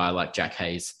a guy like Jack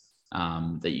Hayes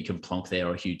that you can plonk there,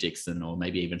 or Hugh Dixon, or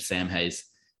maybe even Sam Hayes.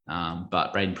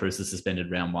 But Braden Preuss is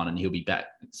suspended round 1, and he'll be back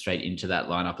straight into that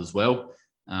lineup as well.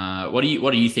 What do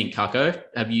you think, Kako?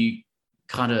 Have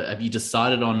you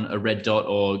decided on a red dot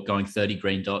or going 30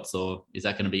 green dots, or is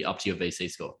that going to be up to your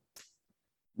VC score?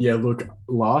 Yeah, look,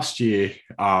 last year,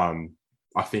 I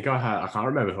think I can't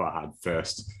remember who I had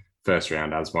first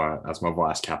round as my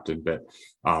vice captain, but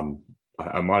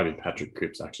I might have been Patrick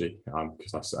Cripps actually,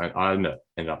 because I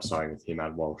ended up starting with him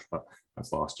and Walsh, but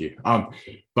that's last year.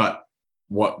 But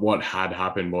what had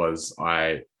happened was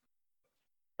I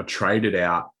traded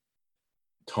out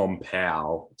Tom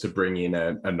Powell to bring in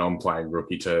a non-playing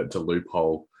rookie to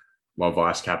loophole my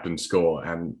vice captain score,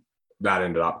 and that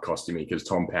ended up costing me, because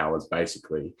Tom Powell is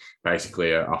basically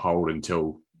a hold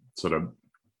until sort of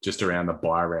just around the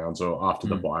bye rounds or after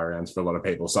the bye rounds for a lot of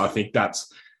people. So I think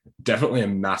that's definitely a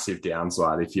massive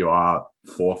downside if you are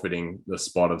forfeiting the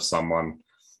spot of someone.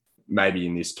 Maybe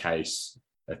in this case,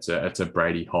 it's a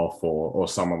Brady Hoff or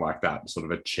someone like that,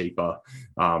 sort of a cheaper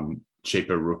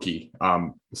rookie.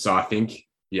 So I think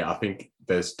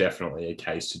there's definitely a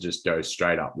case to just go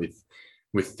straight up with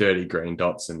 30 green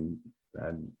dots and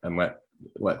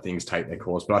let things take their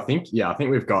course. But I think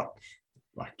we've got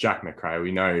like Jack McRae.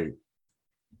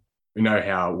 We know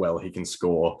how well he can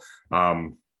score.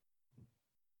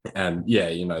 And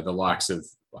the likes of,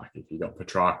 like, if you got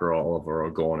Petrarca or Oliver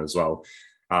or Gawn as well.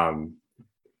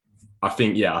 I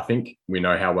think we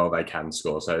know how well they can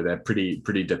score. So they're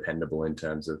pretty dependable in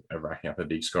terms of racking up a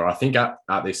big score. I think at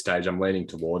this stage, I'm leaning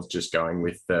towards just going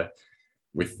with the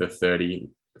 30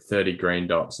 green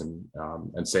dots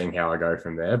and seeing how I go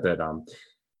from there.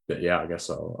 But yeah, I guess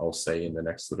I'll see in the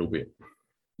next little bit.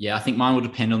 Yeah, I think mine will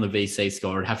depend on the VC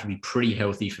score. It'd have to be pretty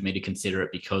healthy for me to consider it,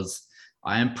 because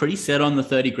I am pretty set on the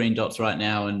 30 green dots right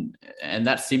now. And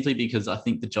that's simply because I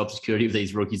think the job security of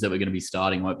these rookies that we're going to be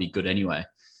starting won't be good anyway.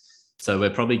 So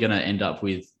we're probably going to end up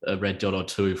with a red dot or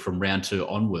two from round 2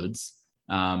 onwards.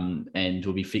 And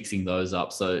we'll be fixing those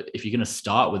up. So if you're going to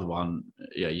start with one,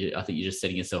 I think you're just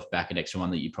setting yourself back an extra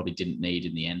one that you probably didn't need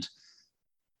in the end.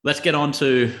 Let's get on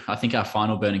to, I think, our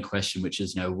final burning question, which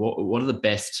is, what are the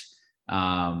best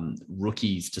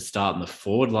rookies to start in the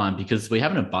forward line? Because we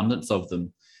have an abundance of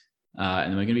them.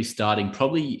 And we're going to be starting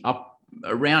probably up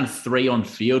around 3 on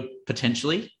field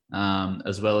potentially,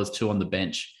 as well as 2 on the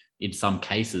bench in some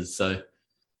cases. So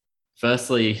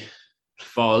firstly,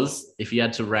 Foz, if you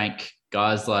had to rank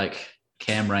guys like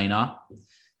Cam Rayner,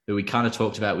 who we kind of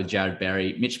talked about with Jared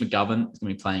Berry, Mitch McGovern is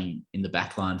going to be playing in the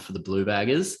back line for the Blue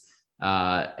Baggers.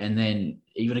 And then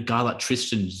even a guy like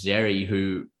Tristan Xerri,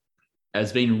 who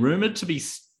has been rumoured to be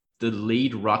the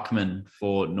lead ruckman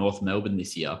for North Melbourne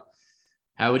this year.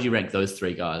 How would you rank those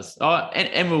 3 guys? Oh,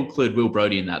 and we'll include Will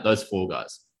Brodie in that, those 4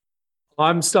 guys.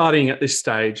 I'm starting at this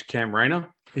stage Cam Rayner.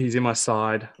 He's in my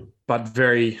side, but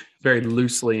very, very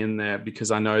loosely in there, because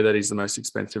I know that he's the most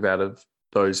expensive out of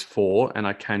those 4, and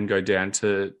I can go down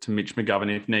to Mitch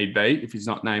McGovern if need be, if he's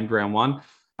not named round 1.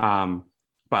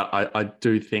 But I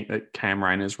do think that Cam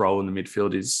Rayner's role in the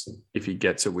midfield is, if he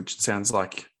gets it, which sounds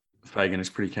like Fagan is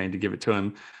pretty keen to give it to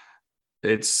him,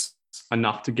 it's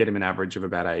enough to get him an average of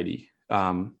about 80.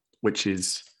 Which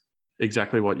is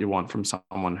exactly what you want from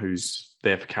someone who's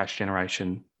there for cash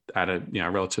generation at a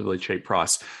relatively cheap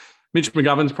price. Mitch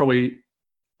McGovern's probably,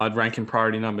 I'd rank him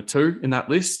priority number 2 in that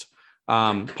list.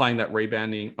 Playing that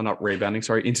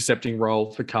intercepting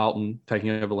role for Carlton, taking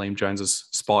over Liam Jones's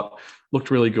spot,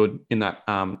 looked really good in that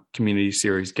community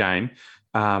series game.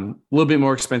 A little bit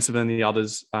more expensive than the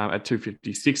others at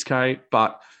 $256K,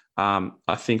 but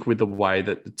I think with the way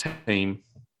that the team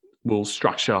will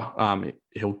structure,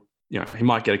 he'll he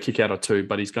might get a kick out or two,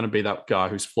 but he's going to be that guy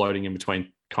who's floating in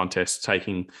between contests,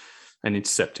 taking and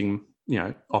intercepting,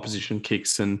 opposition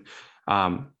kicks, and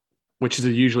which is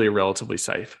usually a relatively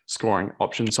safe scoring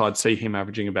option. So I'd see him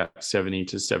averaging about 70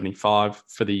 to 75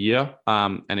 for the year.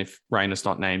 And if Rayner's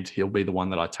not named, he'll be the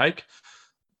one that I take.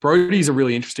 Brody's a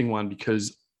really interesting one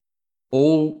because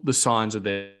all the signs are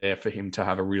there for him to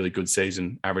have a really good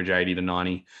season, average 80 to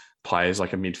 90, players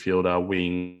like a midfielder,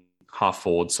 wing, half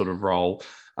forward sort of role,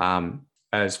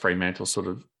 as Fremantle sort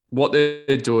of what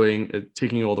they're doing,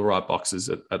 ticking all the right boxes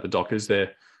at the Dockers. They've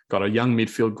got a young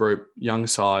midfield group, young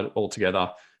side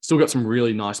altogether. Still got some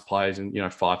really nice players in,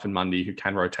 Fife and Mundy who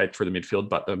can rotate through the midfield,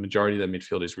 but the majority of the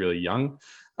midfield is really young.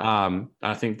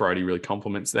 I think Brody really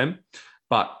complements them.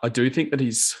 But I do think that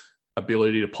his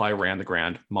ability to play around the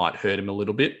ground might hurt him a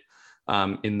little bit,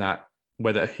 in that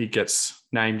whether he gets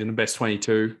named in the best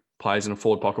 22, plays in a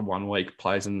forward pocket 1 week,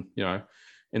 plays in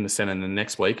the centre the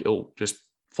next week, it'll just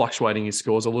fluctuating his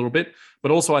scores a little bit.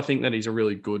 But also I think that he's a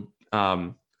really good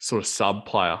sort of sub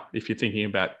player if you're thinking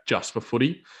about just for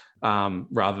footy,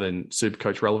 rather than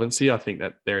Supercoach relevancy. I think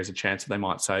that there is a chance that they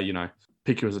might say,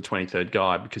 pick you as a 23rd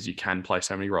guy because you can play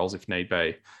so many roles if need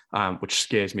be, which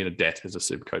scares me to death as a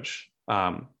Supercoach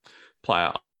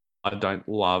player. I don't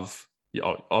love,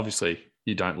 obviously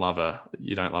you don't love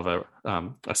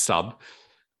a sub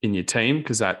in your team,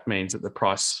 because that means that the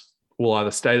price will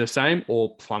either stay the same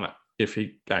or plummet if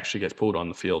he actually gets pulled on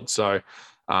the field. So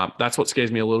that's what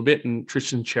scares me a little bit. And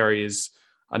Tristan Cherry is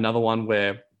another one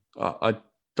where I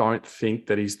don't think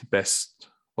that he's the best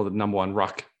or the number one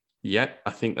ruck yet.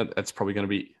 I think that that's probably going to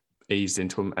be eased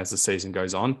into him as the season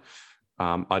goes on.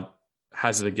 I'd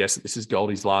hazard a guess that this is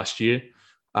Goldie's last year,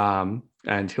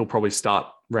 and he'll probably start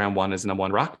round one as the number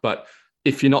one ruck. But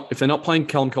if they're not playing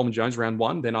Callum Coleman-Jones round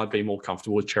one, then I'd be more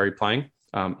comfortable with Cherry playing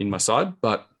in my side.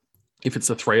 But if it's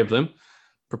the three of them,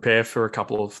 prepare for a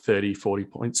couple of 30,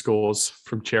 40-point scores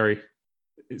from Cherry.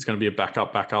 He's going to be a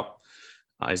backup.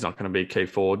 He's not going to be a key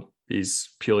forward. He's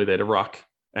purely there to ruck.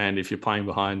 And if you're playing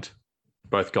behind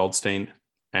both Goldstein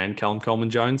and Callum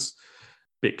Coleman-Jones,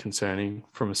 bit concerning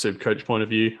from a Supercoach point of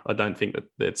view. I don't think that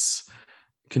that's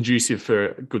conducive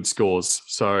for good scores.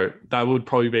 So that would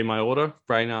probably be my order: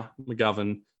 Rayner,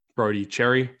 McGovern, Brody,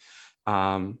 Cherry.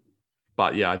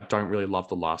 But yeah, I don't really love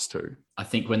the last two. I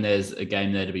think when there's a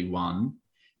game there to be won,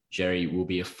 Jerry will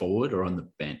be a forward or on the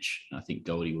bench. I think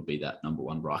Goldie will be that number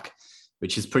one ruck,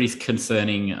 which is pretty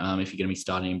concerning if you're going to be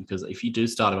starting him, because if you do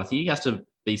start him, I think you have to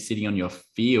be sitting on your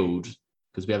field,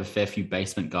 because we have a fair few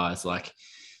basement guys like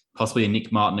possibly a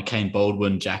Nick Martin, a Kane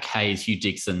Baldwin, Jack Hayes, Hugh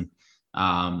Dixon.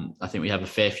 I think we have a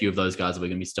fair few of those guys that we're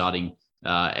going to be starting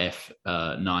F9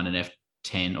 and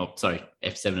F10,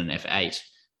 F7 and F8.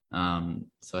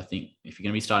 So I think if you're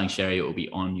going to be starting Sherry, it will be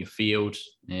on your field,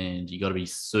 and you got to be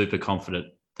super confident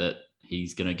that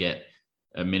he's going to get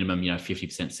a minimum, 50%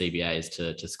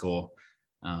 CBAs to score,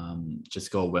 to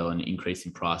score well and increase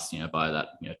in price, by that,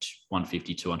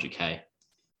 150, 200K.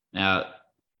 Now,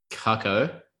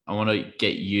 Kako, I want to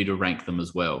get you to rank them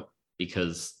as well,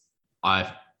 because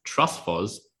I trust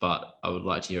Foz, but I would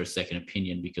like to hear a second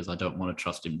opinion because I don't want to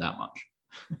trust him that much.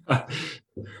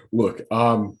 Look,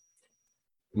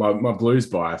 my Blues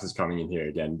bias is coming in here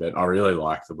again, but I really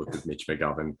like the look of Mitch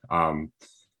McGovern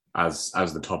as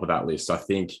the top of that list. I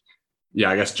think,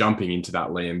 I guess jumping into that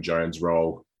Liam Jones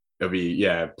role, there'll be,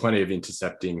 plenty of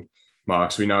intercepting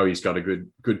marks. We know he's got a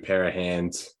good pair of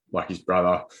hands like his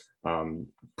brother.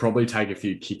 Probably take a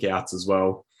few kickouts as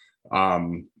well.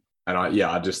 And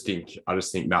I just think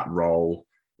that role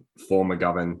for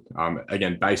McGovern,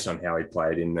 again, based on how he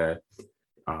played in the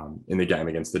game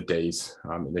against the D's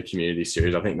in the community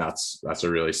series, I think that's a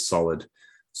really solid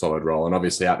role. And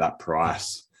obviously at that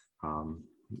price,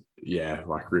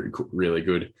 really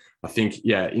good. I think,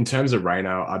 in terms of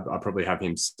Rayner, I'd probably have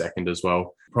him second as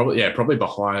well. Probably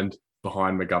behind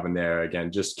McGovern there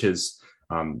again, just because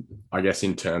I guess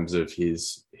in terms of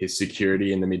his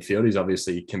security in the midfield, he's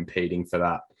obviously competing for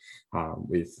that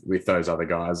with those other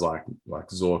guys like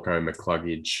Zorko,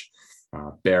 McCluggage,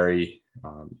 Berry,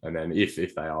 and then if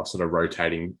they are sort of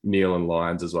rotating Neil and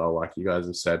Lyons as well, like you guys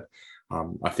have said,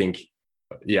 I think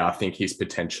he's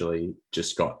potentially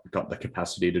just got the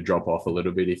capacity to drop off a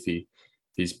little bit if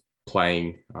he's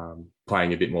playing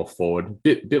a bit more forward,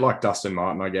 bit like Dustin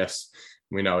Martin, I guess.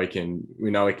 We know he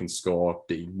can score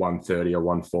the 130 or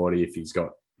 140 if he's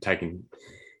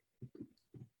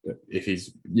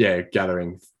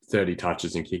gathering 30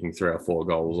 touches and kicking 3 or 4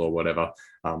 goals or whatever.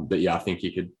 But I think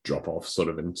he could drop off sort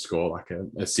of and score like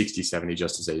a 60, 70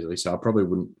 just as easily. So I probably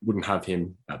wouldn't have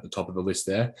him at the top of the list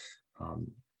there.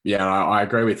 I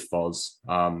agree with Foz.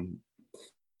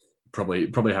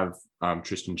 probably have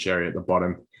Tristan Sherry at the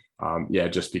bottom.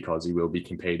 Just because he will be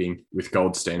competing with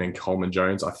Goldstein and Coleman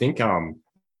Jones. I think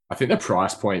the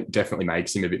price point definitely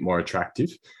makes him a bit more attractive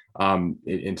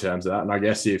in terms of that. And I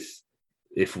guess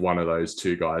if one of those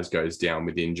two guys goes down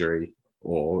with injury,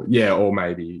 or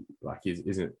maybe like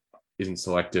isn't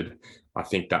selected, I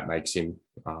think that makes him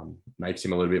a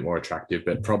little bit more attractive.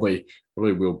 But probably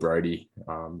Will Brodie,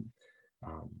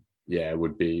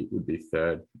 would be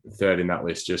third in that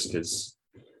list, just because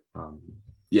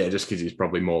he's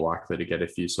probably more likely to get a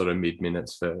few sort of mid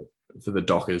minutes for the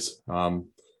Dockers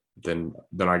than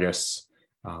I guess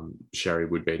Sherry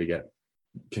would be to get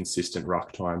consistent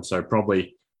ruck time. So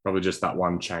probably just that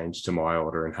one change to my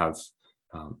order and have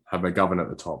McGovern at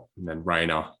the top, and then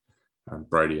Rayner,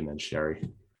 Brodie, and then Sherry.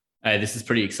 Hey, this is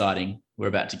pretty exciting. We're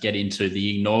about to get into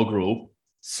the inaugural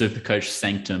Supercoach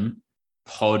Sanctum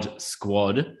pod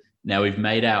squad. Now we've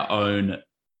made our own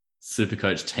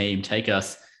Supercoach team. Take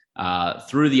us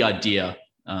through the idea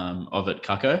of it,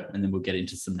 Kako, and then we'll get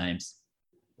into some names.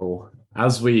 Well,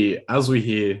 as we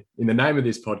hear in the name of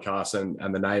this podcast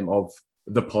and the name of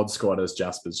the pod squad, as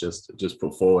Jasper's just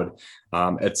put forward,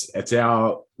 it's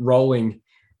our rolling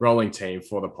team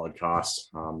for the podcast.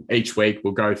 Each week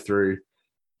we'll go through,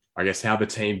 I guess, how the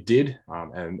team did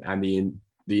and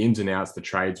the ins and outs, the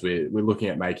trades we're looking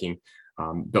at making.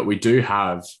 But we do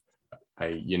have a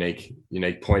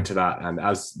unique point to that. And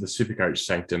as the Supercoach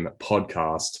Sanctum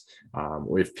podcast,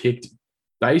 we've picked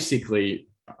basically,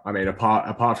 I mean,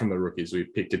 apart from the rookies,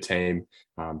 we've picked a team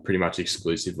pretty much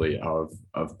exclusively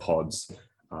of pods.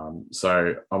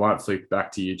 So I might flick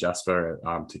back to you, Jasper,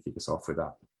 to kick us off with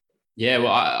that. Yeah,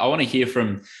 well, I want to hear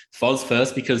from Foz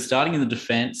first, because starting in the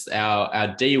defence, our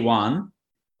D1,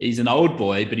 he's an old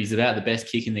boy, but he's about the best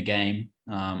kick in the game,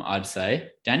 I'd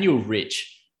say. Daniel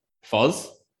Rich. Foz,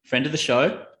 friend of the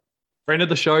show. Friend of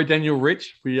the show, Daniel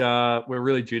Rich. We're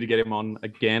really due to get him on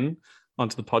again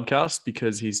onto the podcast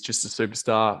because he's just a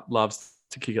superstar, loves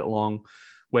to kick it long,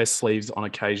 wears sleeves on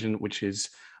occasion, which is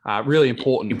really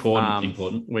important.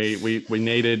 Important.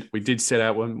 We did set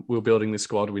out when we were building the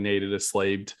squad, we needed a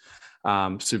sleeved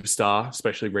superstar,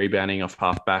 especially rebounding off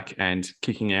halfback and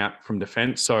kicking out from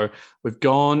defence. So we've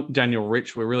gone Daniel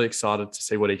Rich. We're really excited to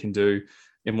see what he can do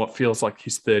in what feels like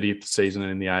his 30th season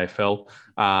in the AFL.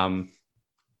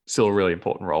 Still a really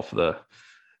important role for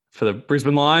the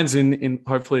Brisbane Lions in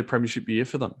hopefully a premiership year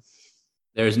for them.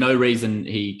 There is no reason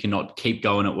he cannot keep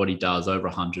going at what he does, over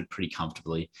 100 pretty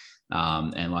comfortably.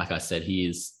 And like I said, he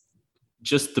is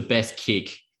just the best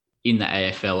kick in the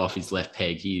AFL off his left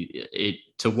peg.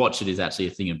 To watch it is actually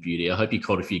a thing of beauty. I hope you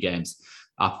caught a few games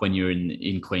up when you're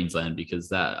in Queensland,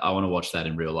 because I want to watch that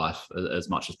in real life as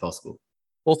much as possible.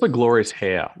 Also glorious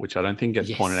hair, which I don't think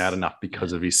gets pointed out enough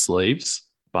because of his sleeves.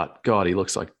 But God, he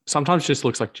sometimes just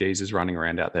looks like Jesus running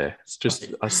around out there. It's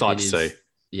just a sight to see.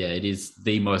 Yeah, it is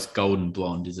the most golden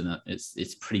blonde, isn't it?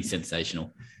 It's pretty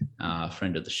sensational.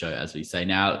 Friend of the show, as we say.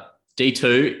 Now,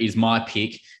 D2 is my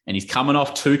pick, and he's coming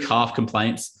off 2 calf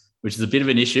complaints, which is a bit of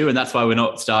an issue, and that's why we're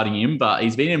not starting him. But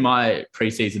he's been in my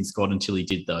preseason squad until he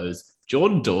did those.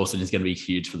 Jordan Dawson is going to be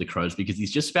huge for the Crows because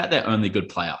he's just about their only good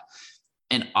player.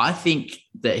 And I think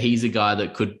that he's a guy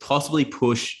that could possibly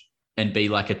push and be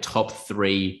like a top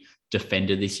 3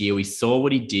 defender this year. We saw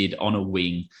what he did on a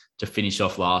wing to finish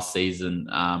off last season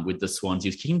with the Swans. He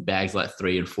was kicking bags like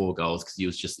 3 and 4 goals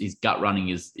because his gut running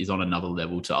is on another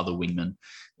level to other wingmen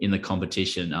in the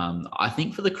competition. I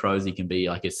think for the Crows, he can be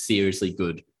like a seriously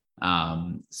good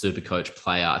Supercoach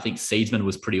player. I think Seedsman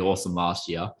was pretty awesome last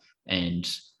year, and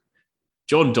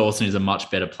Jordan Dawson is a much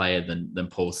better player than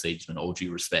Paul Seedsman, all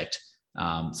due respect.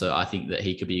 So I think that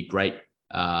he could be a great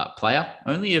player.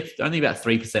 Only about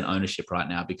 3% ownership right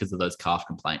now because of those calf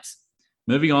complaints.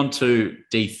 Moving on to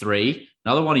D3,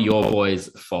 another one of your boys,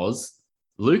 Foz,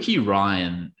 Lukey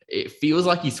Ryan. It feels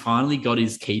like he's finally got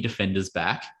his key defenders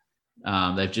back.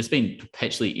 They've just been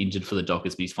perpetually injured for the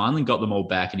Dockers, but he's finally got them all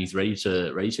back, and he's ready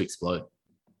to explode.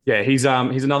 Yeah, he's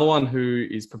another one who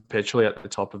is perpetually at the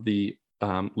top of the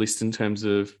list in terms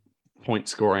of point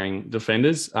scoring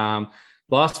defenders.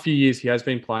 The last few years, he has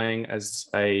been playing as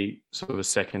a sort of a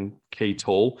second key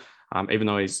tall, even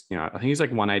though he's, I think he's like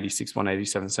 186,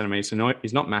 187 centimeters. So no,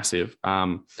 he's not massive,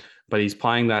 but he's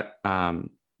playing that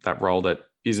role that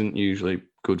isn't usually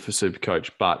good for Supercoach,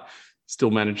 but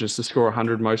still manages to score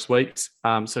 100 most weeks.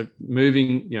 So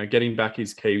getting back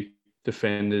his key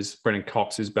defenders. Brendan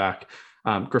Cox is back.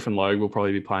 Griffin Logue will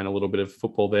probably be playing a little bit of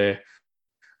football there.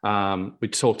 We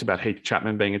talked about Heath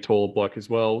Chapman being a taller bloke as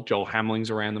well. Joel Hamling's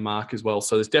around the mark as well.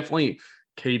 So there's definitely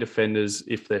key defenders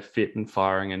if they're fit and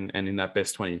firing and in that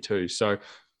best 22. So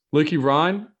Lukey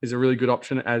Ryan is a really good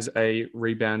option as a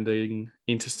rebounding,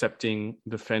 intercepting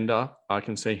defender. I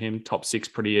can see him top 6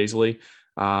 pretty easily.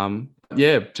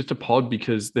 Just a pod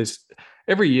because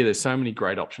every year there's so many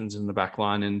great options in the back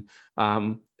line,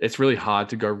 and it's really hard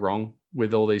to go wrong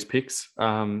with all these picks.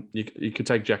 You could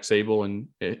take Jack Siebel, and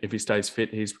if he stays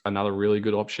fit, he's another really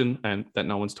good option and that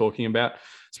no one's talking about,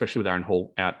 especially with Aaron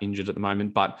Hall out injured at the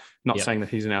moment. But not saying that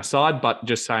he's in our side, but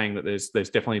just saying that there's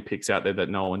definitely picks out there that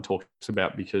no one talks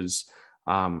about because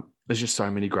there's just so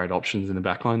many great options in the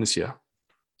back line this year.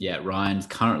 Yeah, Ryan's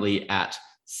currently at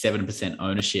 7%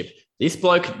 ownership. This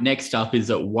bloke next up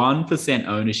is at 1%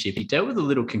 ownership. He dealt with a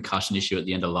little concussion issue at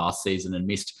the end of last season and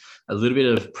missed a little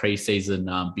bit of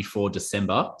preseason before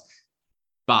December.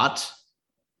 But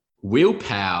Will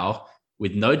Powell,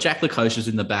 with no Jack Lukosius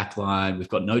in the back line, we've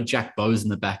got no Jack Bowes in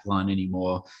the back line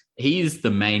anymore. He is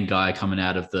the main guy coming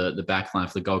out of the back line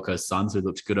for the Gold Coast Suns, who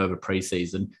looked good over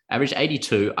preseason. Average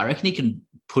 82. I reckon he can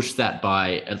push that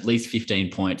by at least 15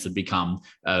 points and become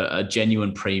a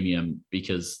genuine premium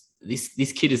because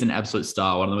this kid is an absolute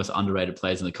star, one of the most underrated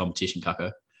players in the competition,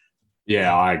 Kako.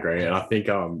 Yeah, I agree. And I think,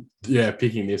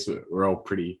 picking this, we're all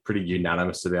pretty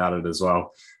unanimous about it as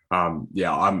well. I'm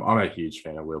a huge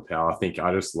fan of Will Powell. I think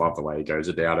I just love the way he goes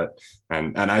about it.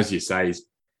 And as you say, he's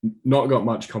not got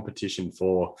much competition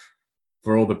for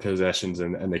all the possessions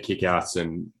and the kickouts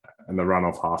and the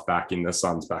run-off halfback in the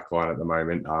Suns back line at the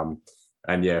moment.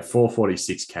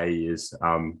 446K years.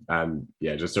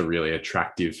 Just a really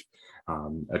attractive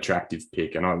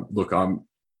pick. And I'm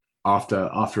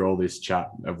after all this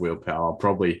chat of Will Powell, I'll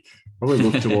probably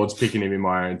look towards picking him in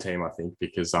my own team, I think,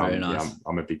 because I'm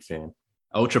a big fan.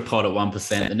 Ultra pod at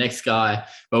 1%. The next guy,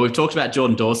 well, we've talked about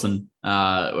Jordan Dawson.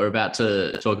 We're about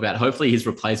to talk about hopefully his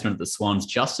replacement at the Swans,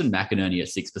 Justin McInerney at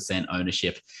 6%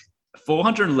 ownership.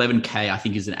 411K, I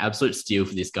think, is an absolute steal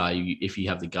for this guy if you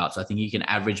have the guts. I think he can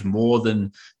average more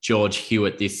than George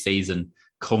Hewitt this season.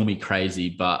 Call me crazy,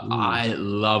 but I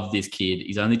love this kid.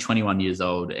 He's only 21 years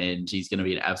old and he's going to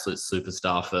be an absolute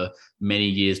superstar for many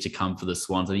years to come for the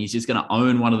Swans. And he's just going to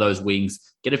own one of those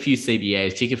wings, get a few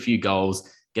CBAs, kick a few goals,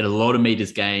 get a lot of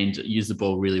meters gained, use the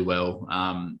ball really well.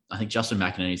 I think Justin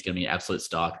McInerney is going to be an absolute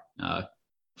star.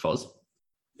 Foz?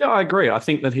 Yeah, I agree. I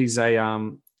think that he's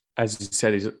as you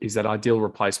said, is that ideal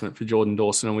replacement for Jordan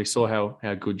Dawson. And we saw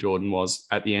how good Jordan was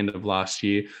at the end of last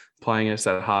year, playing us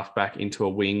at halfback into a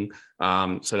wing.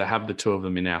 So to have the two of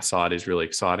them in our side is really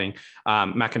exciting.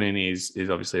 McInerney is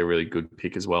obviously a really good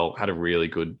pick as well. Had a really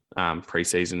good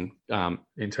preseason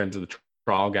in terms of the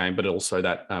trial game, but also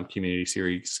that community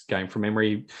series game from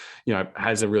memory,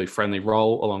 has a really friendly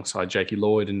role alongside Jakey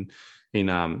Lloyd and in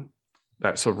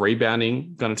that sort of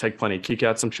rebounding, going to take plenty of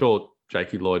kickouts. I'm sure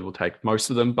Jakey Lloyd will take most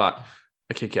of them, but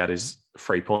a kick out is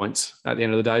 3 points at the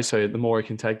end of the day. So the more he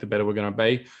can take, the better we're going to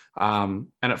be. And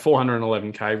at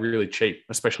 411K, really cheap,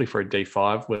 especially for a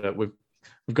D5 where we've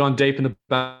gone deep in the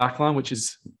back line, which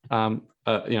is a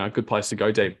good place to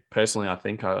go deep. Personally, I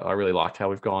think I really like how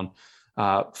we've gone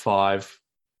 5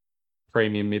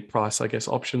 premium mid-price, I guess,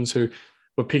 options who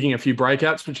we're picking a few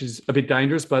breakouts, which is a bit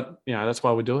dangerous, but that's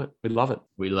why we do it. We love it.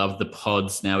 We love the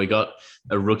pods. Now we got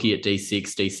a rookie at D6,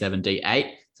 D7,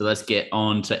 D8. So let's get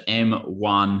on to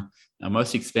M1, our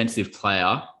most expensive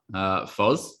player,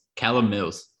 Foz, Callum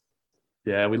Mills.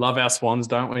 Yeah, we love our Swans,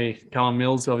 don't we? Callum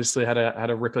Mills obviously had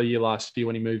a ripper year last year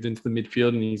when he moved into the midfield,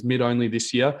 and he's mid only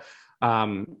this year.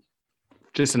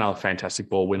 Just another fantastic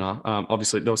ball winner.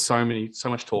 Obviously, there was so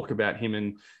much talk about him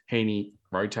and Heaney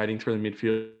rotating through the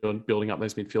midfield, building up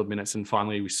those midfield minutes, and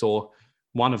finally we saw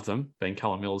one of them, being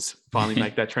Callum Mills, finally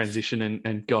make that transition.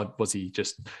 And God, was he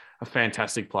just a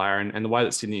fantastic player. And the way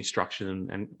that Sydney is structured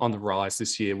and on the rise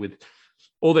this year with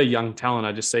all their young talent,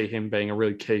 I just see him being a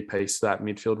really key piece to that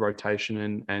midfield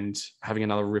rotation and having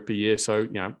another ripper year. So,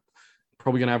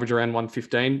 probably going to average around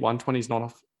 115, 120 is not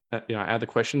off, out of the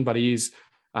question, but he is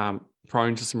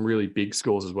prone to some really big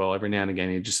scores as well. Every now and again,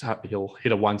 he'll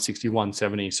hit a 160,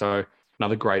 170. So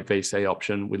another great VC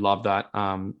option. We love that.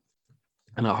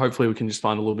 And hopefully we can just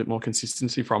find a little bit more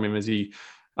consistency from him as he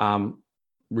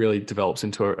really develops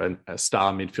into a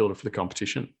star midfielder for the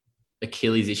competition.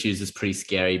 Achilles issues is pretty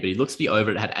scary, but he looks to be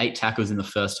over it. Had 8 tackles in the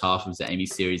first half of the Amy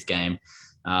Series game,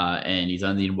 and he's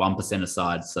only in 1%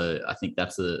 aside. So I think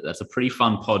that's a pretty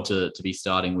fun pod to be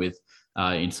starting with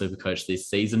in Supercoach this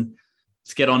season.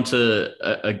 Let's get on to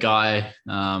a guy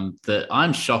that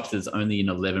I'm shocked is only in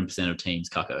 11% of teams,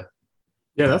 Kako.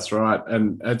 Yeah, that's right.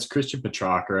 And it's Christian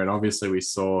Petrarca. And obviously we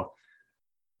saw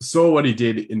what he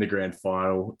did in the grand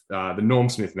final, the Norm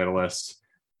Smith medalist,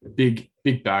 big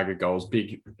bag of goals,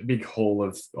 big haul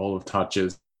of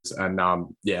touches. And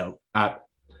at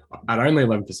at only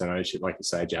 11% ownership, like you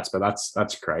say, Jasper.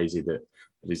 That's crazy that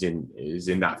is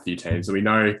in that few teams. We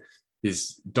know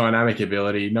his dynamic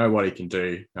ability, know what he can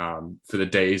do for the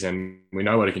D's, and we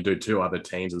know what he can do to other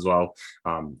teams as well.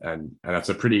 And that's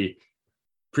a pretty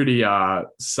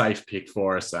safe pick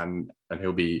for us, and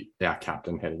he'll be our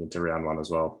captain heading into round one as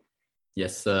well.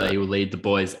 Yes, he will lead the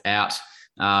boys out.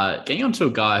 Getting on to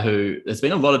a guy who there's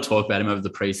been a lot of talk about him over the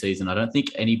preseason. I don't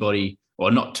think anybody, or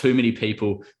not too many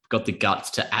people, got the guts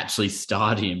to actually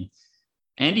start him.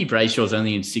 Andy Brayshaw's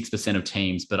only in 6% of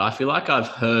teams, but I feel like I've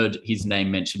heard his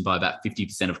name mentioned by about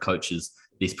 50% of coaches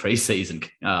this preseason,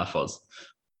 Foz.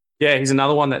 Yeah, he's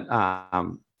another one that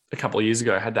a couple of years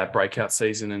ago had that breakout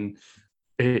season, and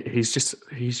he's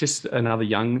just another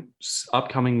young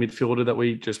upcoming midfielder that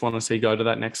we just want to see go to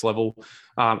that next level.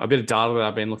 A bit of data that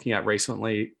I've been looking at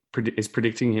recently is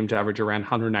predicting him to average around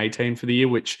 118 for the year,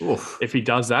 which if he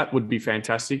does that would be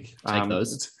fantastic. Take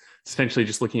those. It's essentially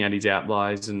just looking at his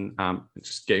outliers and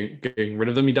just getting rid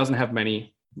of them. He doesn't have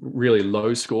many really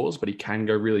low scores, but he can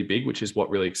go really big, which is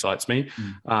what really excites me.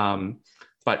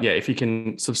 But yeah, if he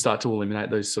can sort of start to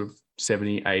eliminate those sort of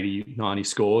 70, 80, 90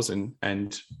 scores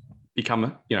and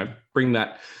become, bring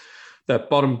that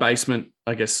bottom basement,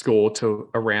 I guess, score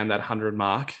to around that 100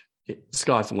 mark,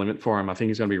 sky's the limit for him. I think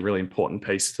he's going to be a really important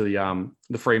piece to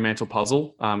the Fremantle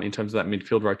puzzle in terms of that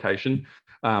midfield rotation.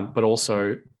 But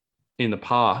also in the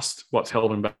past, what's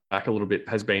held him back a little bit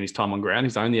has been his time on ground.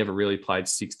 He's only ever really played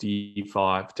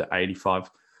 65 to 85%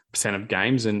 of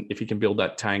games. And if he can build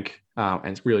that tank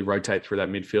and really rotate through that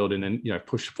midfield and then,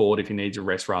 push forward if he needs a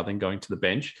rest rather than going to the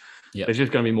bench, there's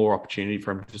just going to be more opportunity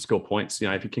for him to score points.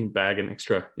 If he can bag an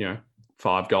extra,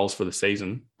 5 goals for the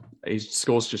season, his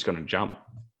score's just going to jump.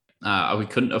 We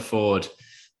couldn't afford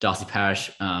Darcy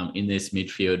Parish in this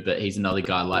midfield, but he's another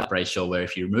guy like Brayshaw, where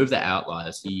if you remove the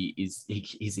outliers, his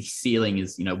ceiling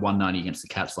is 190 against the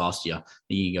Cats last year.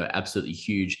 He can go absolutely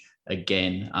huge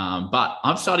again. But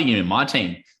I'm starting him in my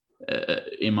team,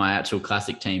 in my actual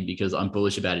classic team, because I'm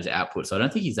bullish about his output. So I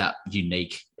don't think he's that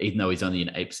unique, even though he's only in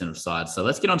 8% of sides. So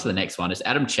let's get on to the next one. It's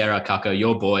Adam Chera, Kako,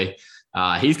 your boy.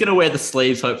 He's going to wear the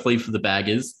sleeves, hopefully, for the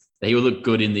Baggers. He will look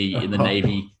good in the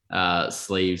Navy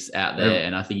sleeves out there,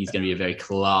 and I think he's going to be a very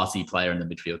classy player in the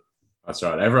midfield. That's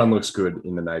right. Everyone looks good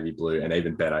in the navy blue, and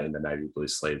even better in the navy blue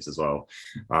sleeves as well.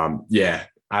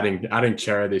 Adding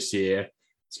Chera this year,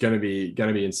 it's going to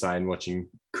be insane watching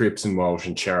Cripps and Walsh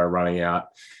and Chera running out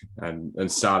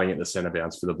and starting at the centre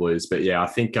bounce for the Blues. But yeah, I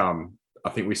think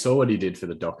we saw what he did for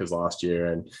the Dockers last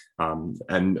year,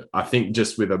 and I think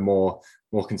just with a more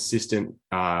consistent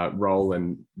role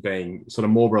and being sort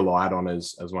of more relied on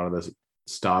as one of the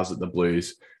stars at the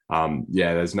Blues,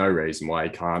 there's no reason why he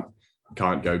can't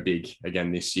go big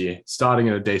again this year. Starting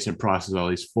at a decent price as well.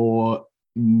 He's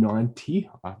 $490.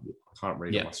 I can't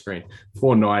read on my screen.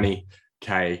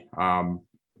 $490K.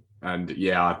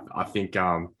 I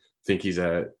think he's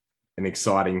an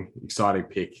exciting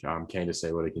pick. I'm keen to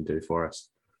see what he can do for us.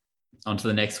 On to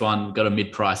the next one. Got a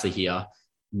mid-pricer here.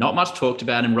 Not much talked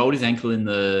about him. Rolled his ankle in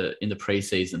the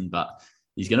preseason, but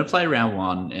he's going to play round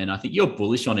one, and I think you're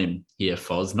bullish on him here,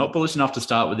 Foz. Not bullish enough to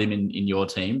start with him in your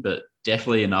team, but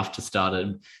definitely enough to start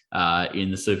him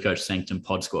in the Supercoach Sanctum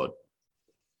pod squad.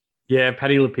 Yeah,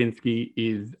 Paddy Lipinski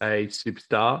is a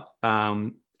superstar.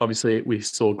 Obviously, we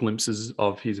saw glimpses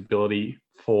of his ability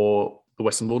for the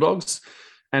Western Bulldogs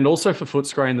and also for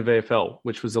Footscray in the VFL,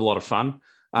 which was a lot of fun.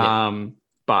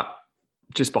 But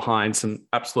just behind some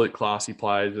absolute classy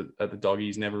players at the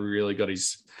Doggies, never really got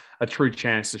a true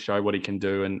chance to show what he can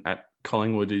do. And at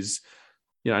Collingwood is,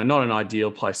 not an ideal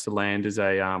place to land as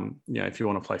if you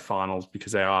want to play finals,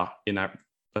 because they are in a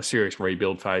serious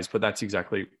rebuild phase. But that's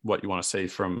exactly what you want to see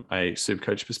from a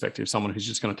Supercoach perspective. Someone who's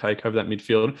just going to take over that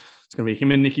midfield. It's going to be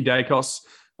him and Nicky Dacos.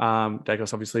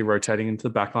 Dacos obviously rotating into the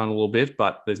back line a little bit,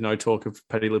 but there's no talk of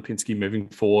Paddy Lipinski moving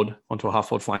forward onto a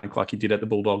half-forward flank like he did at the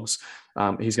Bulldogs.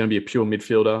 He's going to be a pure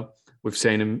midfielder. We've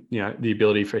seen him, the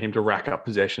ability for him to rack up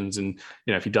possessions, and,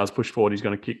 if he does push forward, he's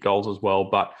going to kick goals as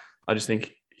well. But I just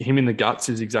think him in the guts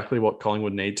is exactly what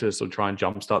Collingwood need to sort of try and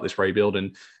jumpstart this rebuild, and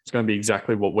it's going to be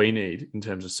exactly what we need in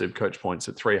terms of Supercoach points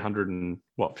at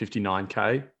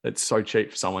 359K. It's so cheap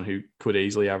for someone who could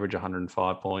easily average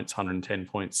 105 points, 110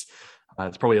 points.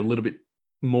 It's probably a little bit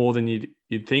more than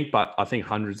you'd think, but I think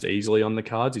hundreds easily on the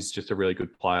cards. He's just a really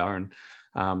good player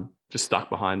and just stuck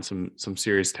behind some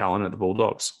serious talent at the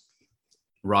Bulldogs.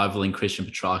 Rivaling Christian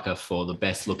Petrarca for the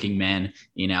best looking man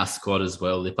in our squad as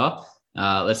well, Lipper.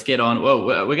 Let's get on. Well,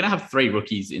 we're going to have 3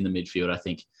 rookies in the midfield, I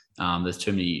think. There's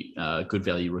too many good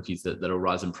value rookies that'll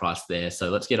rise in price there. So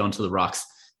let's get on to the rucks.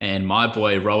 And my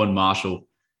boy, Rowan Marshall,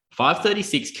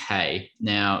 536K.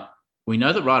 Now, we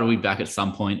know that Ryder will be back at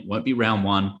some point. It won't be round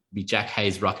one. It'll be Jack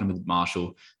Hayes rucking with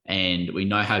Marshall, and we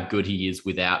know how good he is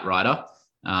without Ryder.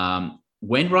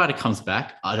 When Ryder comes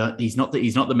back, he's not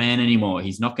the man anymore.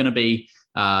 He's not going to be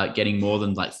getting more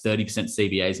than like 30%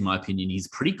 CBAs, in my opinion. He's a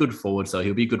pretty good forward, so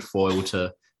he'll be a good foil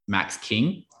to Max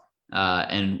King.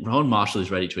 And Ron Marshall is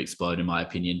ready to explode, in my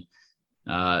opinion.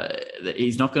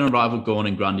 He's not going to rival Gawn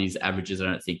and Grundy's averages, I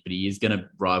don't think, but he is going to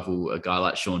rival a guy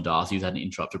like Sean Darcy, who's had an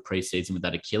interrupted preseason with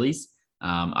that Achilles.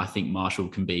 I think Marshall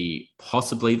can be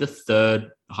possibly the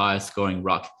third highest scoring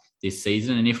ruck this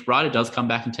season. And if Ryder does come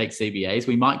back and take CBAs,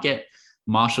 we might get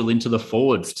Marshall into the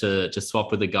forwards to swap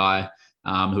with a guy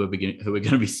who are going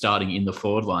to be starting in the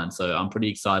forward line. So I'm pretty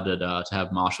excited to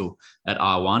have Marshall at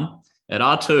R1. At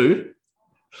R2,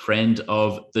 friend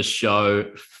of the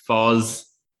show, Foz.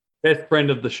 Best friend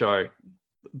of the show.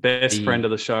 Best friend of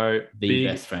the show.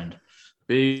 Best friend.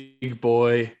 Big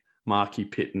boy, Marky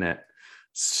Pitnet.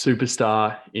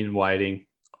 Superstar in waiting.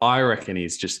 I reckon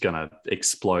he's just going to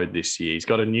explode this year. He's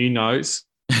got a new nose.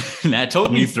 Now,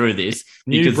 talk me through this,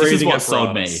 because this is what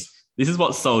sold me. This is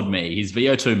what sold me. He's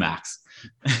VO2 max.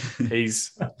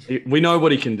 We know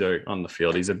what he can do on the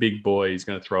field. He's a big boy. He's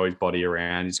going to throw his body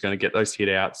around. He's going to get those hit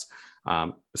outs,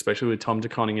 especially with Tom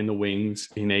DeConning in the wings.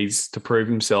 He needs to prove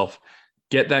himself,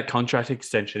 get that contract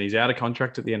extension. He's out of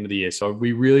contract at the end of the year. So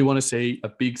we really want to see a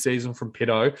big season from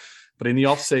Pitto. But in the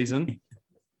off season,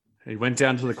 he went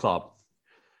down to the club.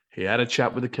 He had a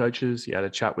chat with the coaches. He had a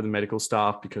chat with the medical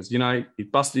staff because, he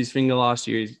busted his finger last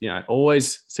year. He's,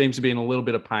 always seems to be in a little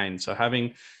bit of pain. So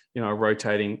having, a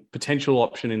rotating potential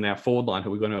option in our forward line, who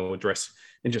we're going to address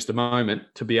in just a moment,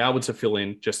 to be able to fill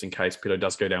in just in case Pitto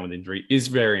does go down with injury is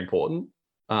very important.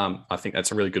 I think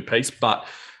that's a really good piece. But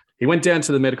he went down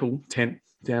to the medical tent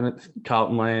down at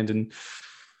Carlton Land and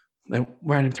they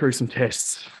ran him through some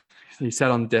tests. He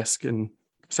sat at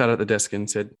the desk and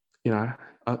said,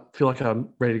 I feel like I'm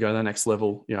ready to go to the next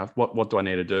level. What do I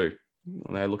need to do?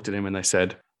 And they looked at him and they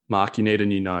said, Mark, you need a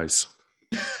new nose.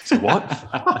 I said,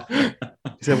 what?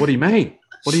 He said, what do you mean?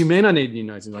 What do you mean I need a new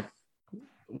nose? He's like,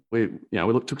 we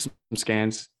took some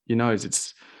scans. Your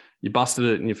nose, you busted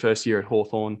it in your first year at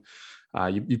Hawthorn.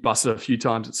 You busted it a few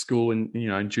times at school and,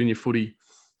 in junior footy.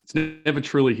 It's never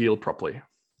truly healed properly.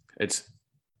 It's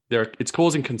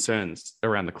causing concerns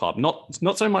around the club.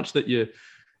 Not so much that you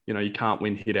can't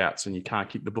win hit outs and you can't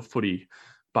kick the footy,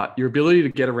 but your ability to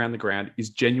get around the ground is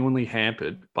genuinely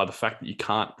hampered by the fact that you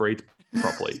can't breathe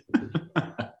properly.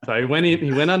 So he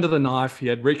went under the knife. He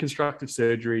had reconstructive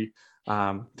surgery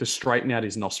to straighten out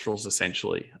his nostrils,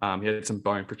 essentially. He had some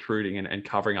bone protruding and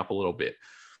covering up a little bit.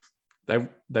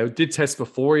 They did tests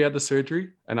before he had the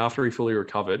surgery and after he fully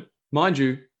recovered. Mind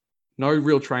you, no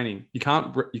real training. You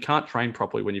can't train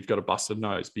properly when you've got a busted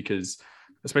nose, because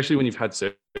especially when you've had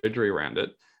surgery around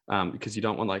it, because you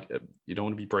don't want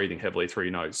to be breathing heavily through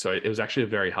your nose. So it was actually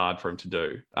very hard for him to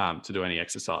do any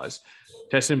exercise.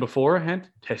 Tested him beforehand,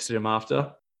 tested him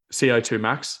after. CO2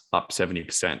 max up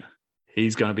 70%.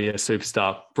 He's going to be a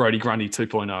superstar. Brodie Grundy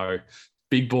 2.0.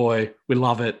 Big boy. We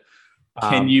love it.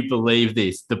 Can you believe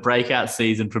this? The breakout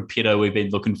season from Pitto we've been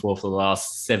looking for the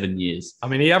last 7 years. I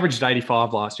mean, he averaged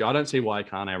 85 last year. I don't see why he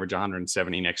can't average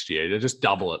 170 next year. They just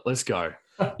double it. Let's go.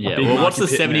 Yeah. Well, what's the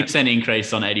 70%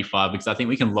 increase on 85? Because I think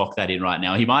we can lock that in right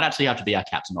now. He might actually have to be our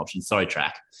captain option. Sorry,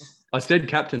 Track. I said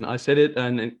captain. I said it,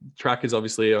 and Track has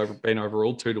obviously been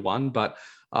overruled 2-1. But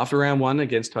after round one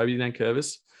against Toby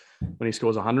Nankervis, when he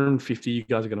scores 150, you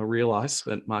guys are going to realise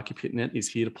that Marky Pitnet is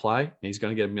here to play. And he's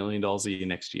going to get $1 million a year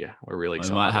next year. We're really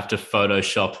excited. We might have to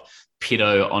Photoshop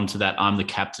Pitto onto that "I'm the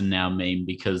captain now" meme,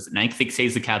 because Nank thinks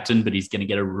he's the captain, but he's going to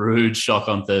get a rude shock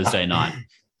on Thursday night.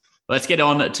 Let's get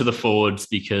on to the forwards,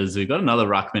 because we've got another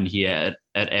ruckman here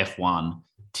at F1.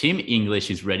 Tim English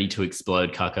is ready to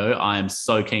explode, Cucko. I am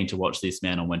so keen to watch this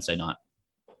man on Wednesday night.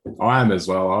 I am as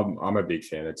well. I'm a big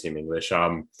fan of Tim English.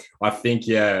 I think,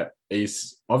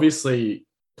 he's obviously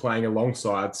playing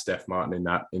alongside Steph Martin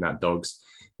in that Dogs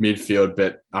midfield.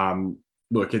 But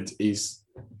look, he's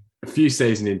a few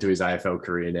seasons into his AFL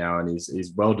career now, and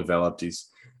he's well developed. He's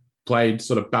played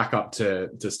sort of back up to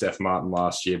Steph Martin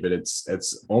last year, but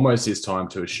it's almost his time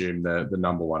to assume the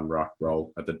number one ruck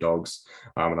role at the Dogs.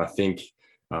 And I think,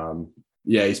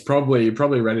 he's probably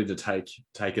ready to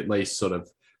take at least sort of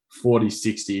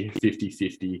 40-60,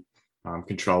 50-50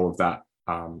 control of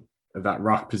that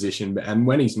ruck position. And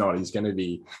when he's not, he's going to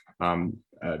be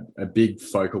a big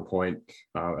focal point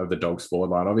of the Dogs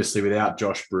forward line. Obviously, without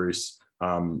Josh Bruce,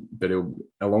 but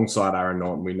alongside Aaron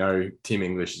Norton, we know Tim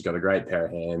English has got a great pair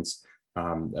of hands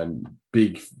and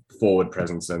big forward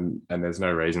presence, and there's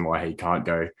no reason why he can't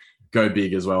go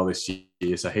big as well this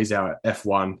year. So he's our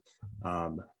F1.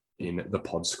 in the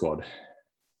pod squad.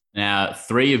 Now,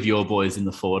 3 of your boys in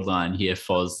the forward line here,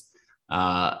 Foz.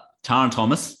 Taran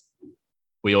Thomas,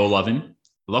 we all love him.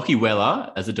 Lockie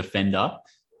Weller as a defender,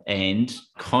 and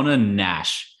Connor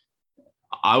Nash.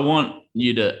 I want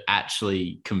you to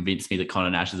actually convince me that Connor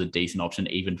Nash is a decent option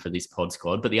even for this pod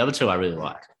squad, but the other 2 I really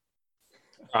like.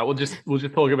 All right, we'll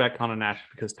just talk about Connor Nash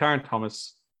because Taran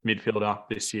Thomas, midfielder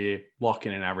this year, lock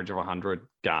in an average of 100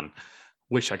 gun.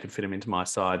 Wish I could fit him into my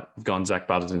side. I've gone Zach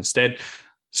Butters instead.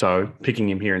 So picking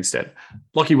him here instead.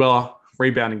 Lockie Weller,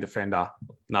 rebounding defender.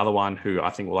 Another one who I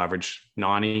think will average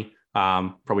 90.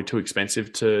 Probably too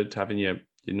expensive to have in your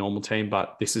normal team,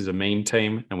 but this is a mean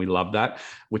team and we love that,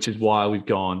 which is why we've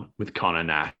gone with Connor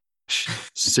Nash,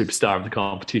 superstar of the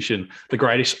competition, the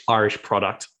greatest Irish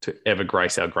product to ever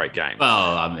grace our great game.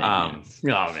 Well, I mean,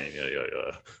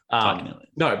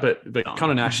 no, but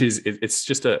Connor Nash he's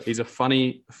a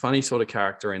funny sort of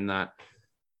character in that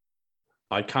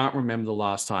I can't remember the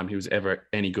last time he was ever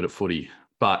any good at footy,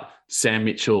 but Sam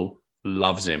Mitchell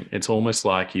loves him. It's almost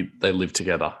like they live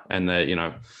together and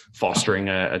they're, fostering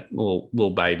a little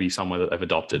baby somewhere that they've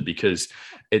adopted, because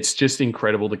it's just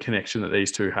incredible the connection that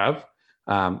these 2 have.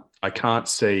 I can't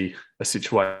see a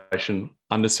situation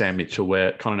under Sam Mitchell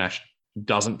where Connor Nash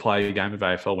doesn't play a game of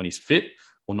AFL when he's fit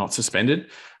or not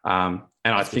suspended. And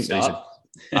I think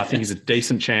he's a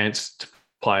decent chance to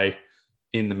play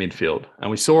in the midfield.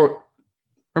 And we saw,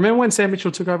 remember when Sam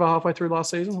Mitchell took over halfway through last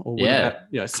season? Or 6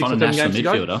 or 7 games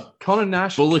ago? Connor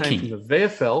Nash came from the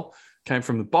VFL, came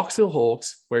from the Box Hill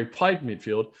Hawks, where he played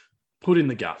midfield, put in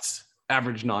the guts,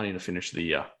 averaged 90 to finish the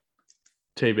year.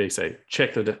 TBC.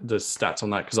 Check the stats on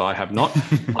that because I have not.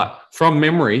 But from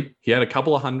memory, he had a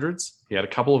couple of hundreds. He had a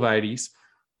couple of 80s.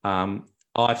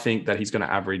 I think that he's going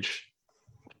to average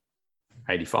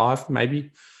 85,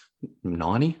 maybe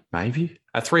 90, maybe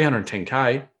at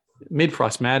 310K,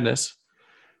 mid-price madness.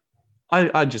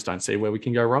 I just don't see where we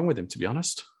can go wrong with him, to be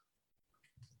honest.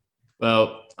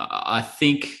 Well, I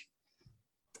think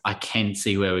I can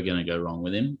see where we're going to go wrong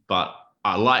with him, but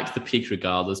I like the pick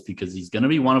regardless because he's going to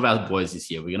be one of our boys this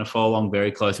year. We're going to follow along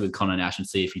very closely with Connor Nash and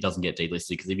see if he doesn't get delisted,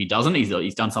 because if he doesn't,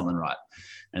 he's done something right.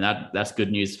 And that's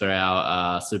good news for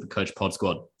our Supercoach pod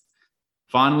squad.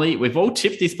 Finally, we've all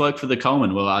tipped this bloke for the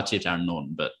Coleman. Well, I tipped Aaron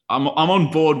Norton, but I'm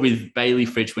on board with Bailey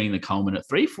Fritsch winning the Coleman at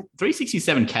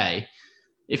 367K.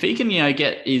 If he can,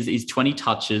 get his 20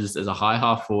 touches as a high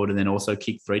half forward and then also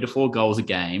kick 3 to 4 goals a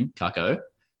game, Kako,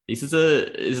 this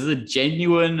is a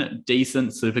genuine,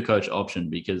 decent Supercoach option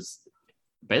because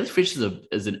Bailey Fritsch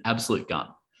is an absolute gun.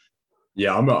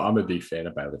 Yeah, I'm a big fan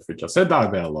of Bailey Fritsch. I said that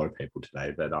about a lot of people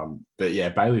today, but yeah,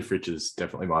 Bailey Fritsch is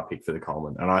definitely my pick for the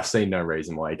Coleman, and I see no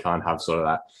reason why he can't have sort of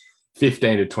that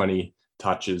 15 to 20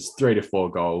 touches, 3 to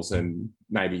 4 goals, and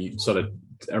maybe sort of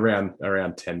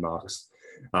around 10 marks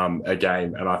a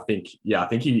game. And I think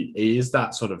he is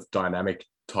that sort of dynamic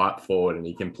type forward, and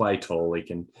he can play tall. He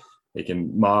can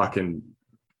mark and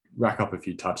rack up a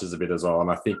few touches a bit as well.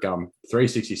 And I think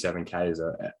 367K is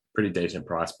a pretty decent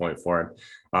price point for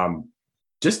him.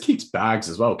 Just kicks bags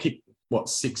as well. Kicked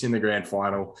 6 in the grand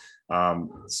final.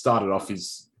 Started off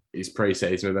his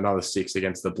preseason with another 6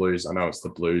 against the Blues. I know it's the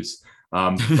Blues,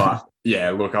 but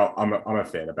yeah, look, I'm a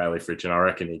fan of Bailey Fritsch, and I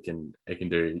reckon he can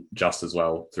do just as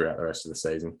well throughout the rest of the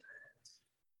season.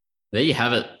 There you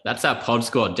have it. That's our pod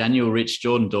squad. Daniel Rich,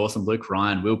 Jordan Dawson, Luke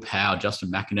Ryan, Will Powell,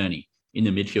 Justin McInerney in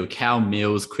the midfield. Cal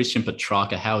Mills, Christian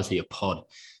Petrarca. How is he a pod?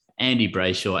 Andy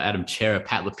Brayshaw, Adam Chera,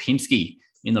 Pat Lipinski.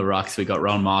 In the rucks, we got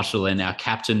Ron Marshall and our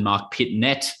captain, Mark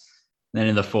Pittnett. Then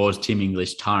in the forwards, Tim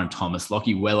English, Taran Thomas,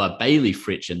 Lockie Weller, Bailey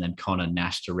Fritsch, and then Connor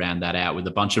Nash to round that out with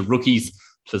a bunch of rookies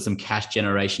for some cash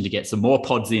generation to get some more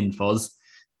pods in, Foz.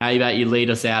 How about you lead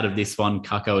us out of this one,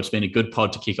 Kako? It's been a good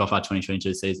pod to kick off our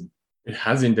 2022 season. It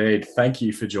has indeed. Thank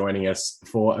you for joining us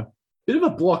for a bit of a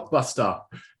blockbuster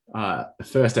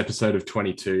first episode of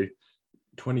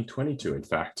 2022, in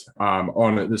fact,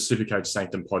 on the Supercoach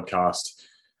Sanctum podcast.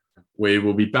 We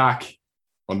will be back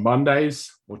on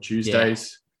Mondays or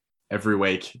Tuesdays every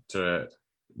week to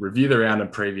review the round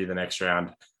and preview the next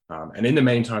round. And in the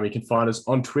meantime, you can find us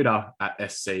on Twitter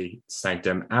at SC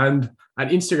Sanctum and at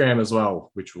Instagram as well,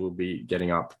 which we'll be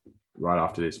getting up right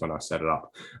after this when I set it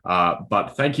up.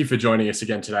 But thank you for joining us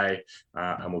again today,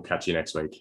 and we'll catch you next week.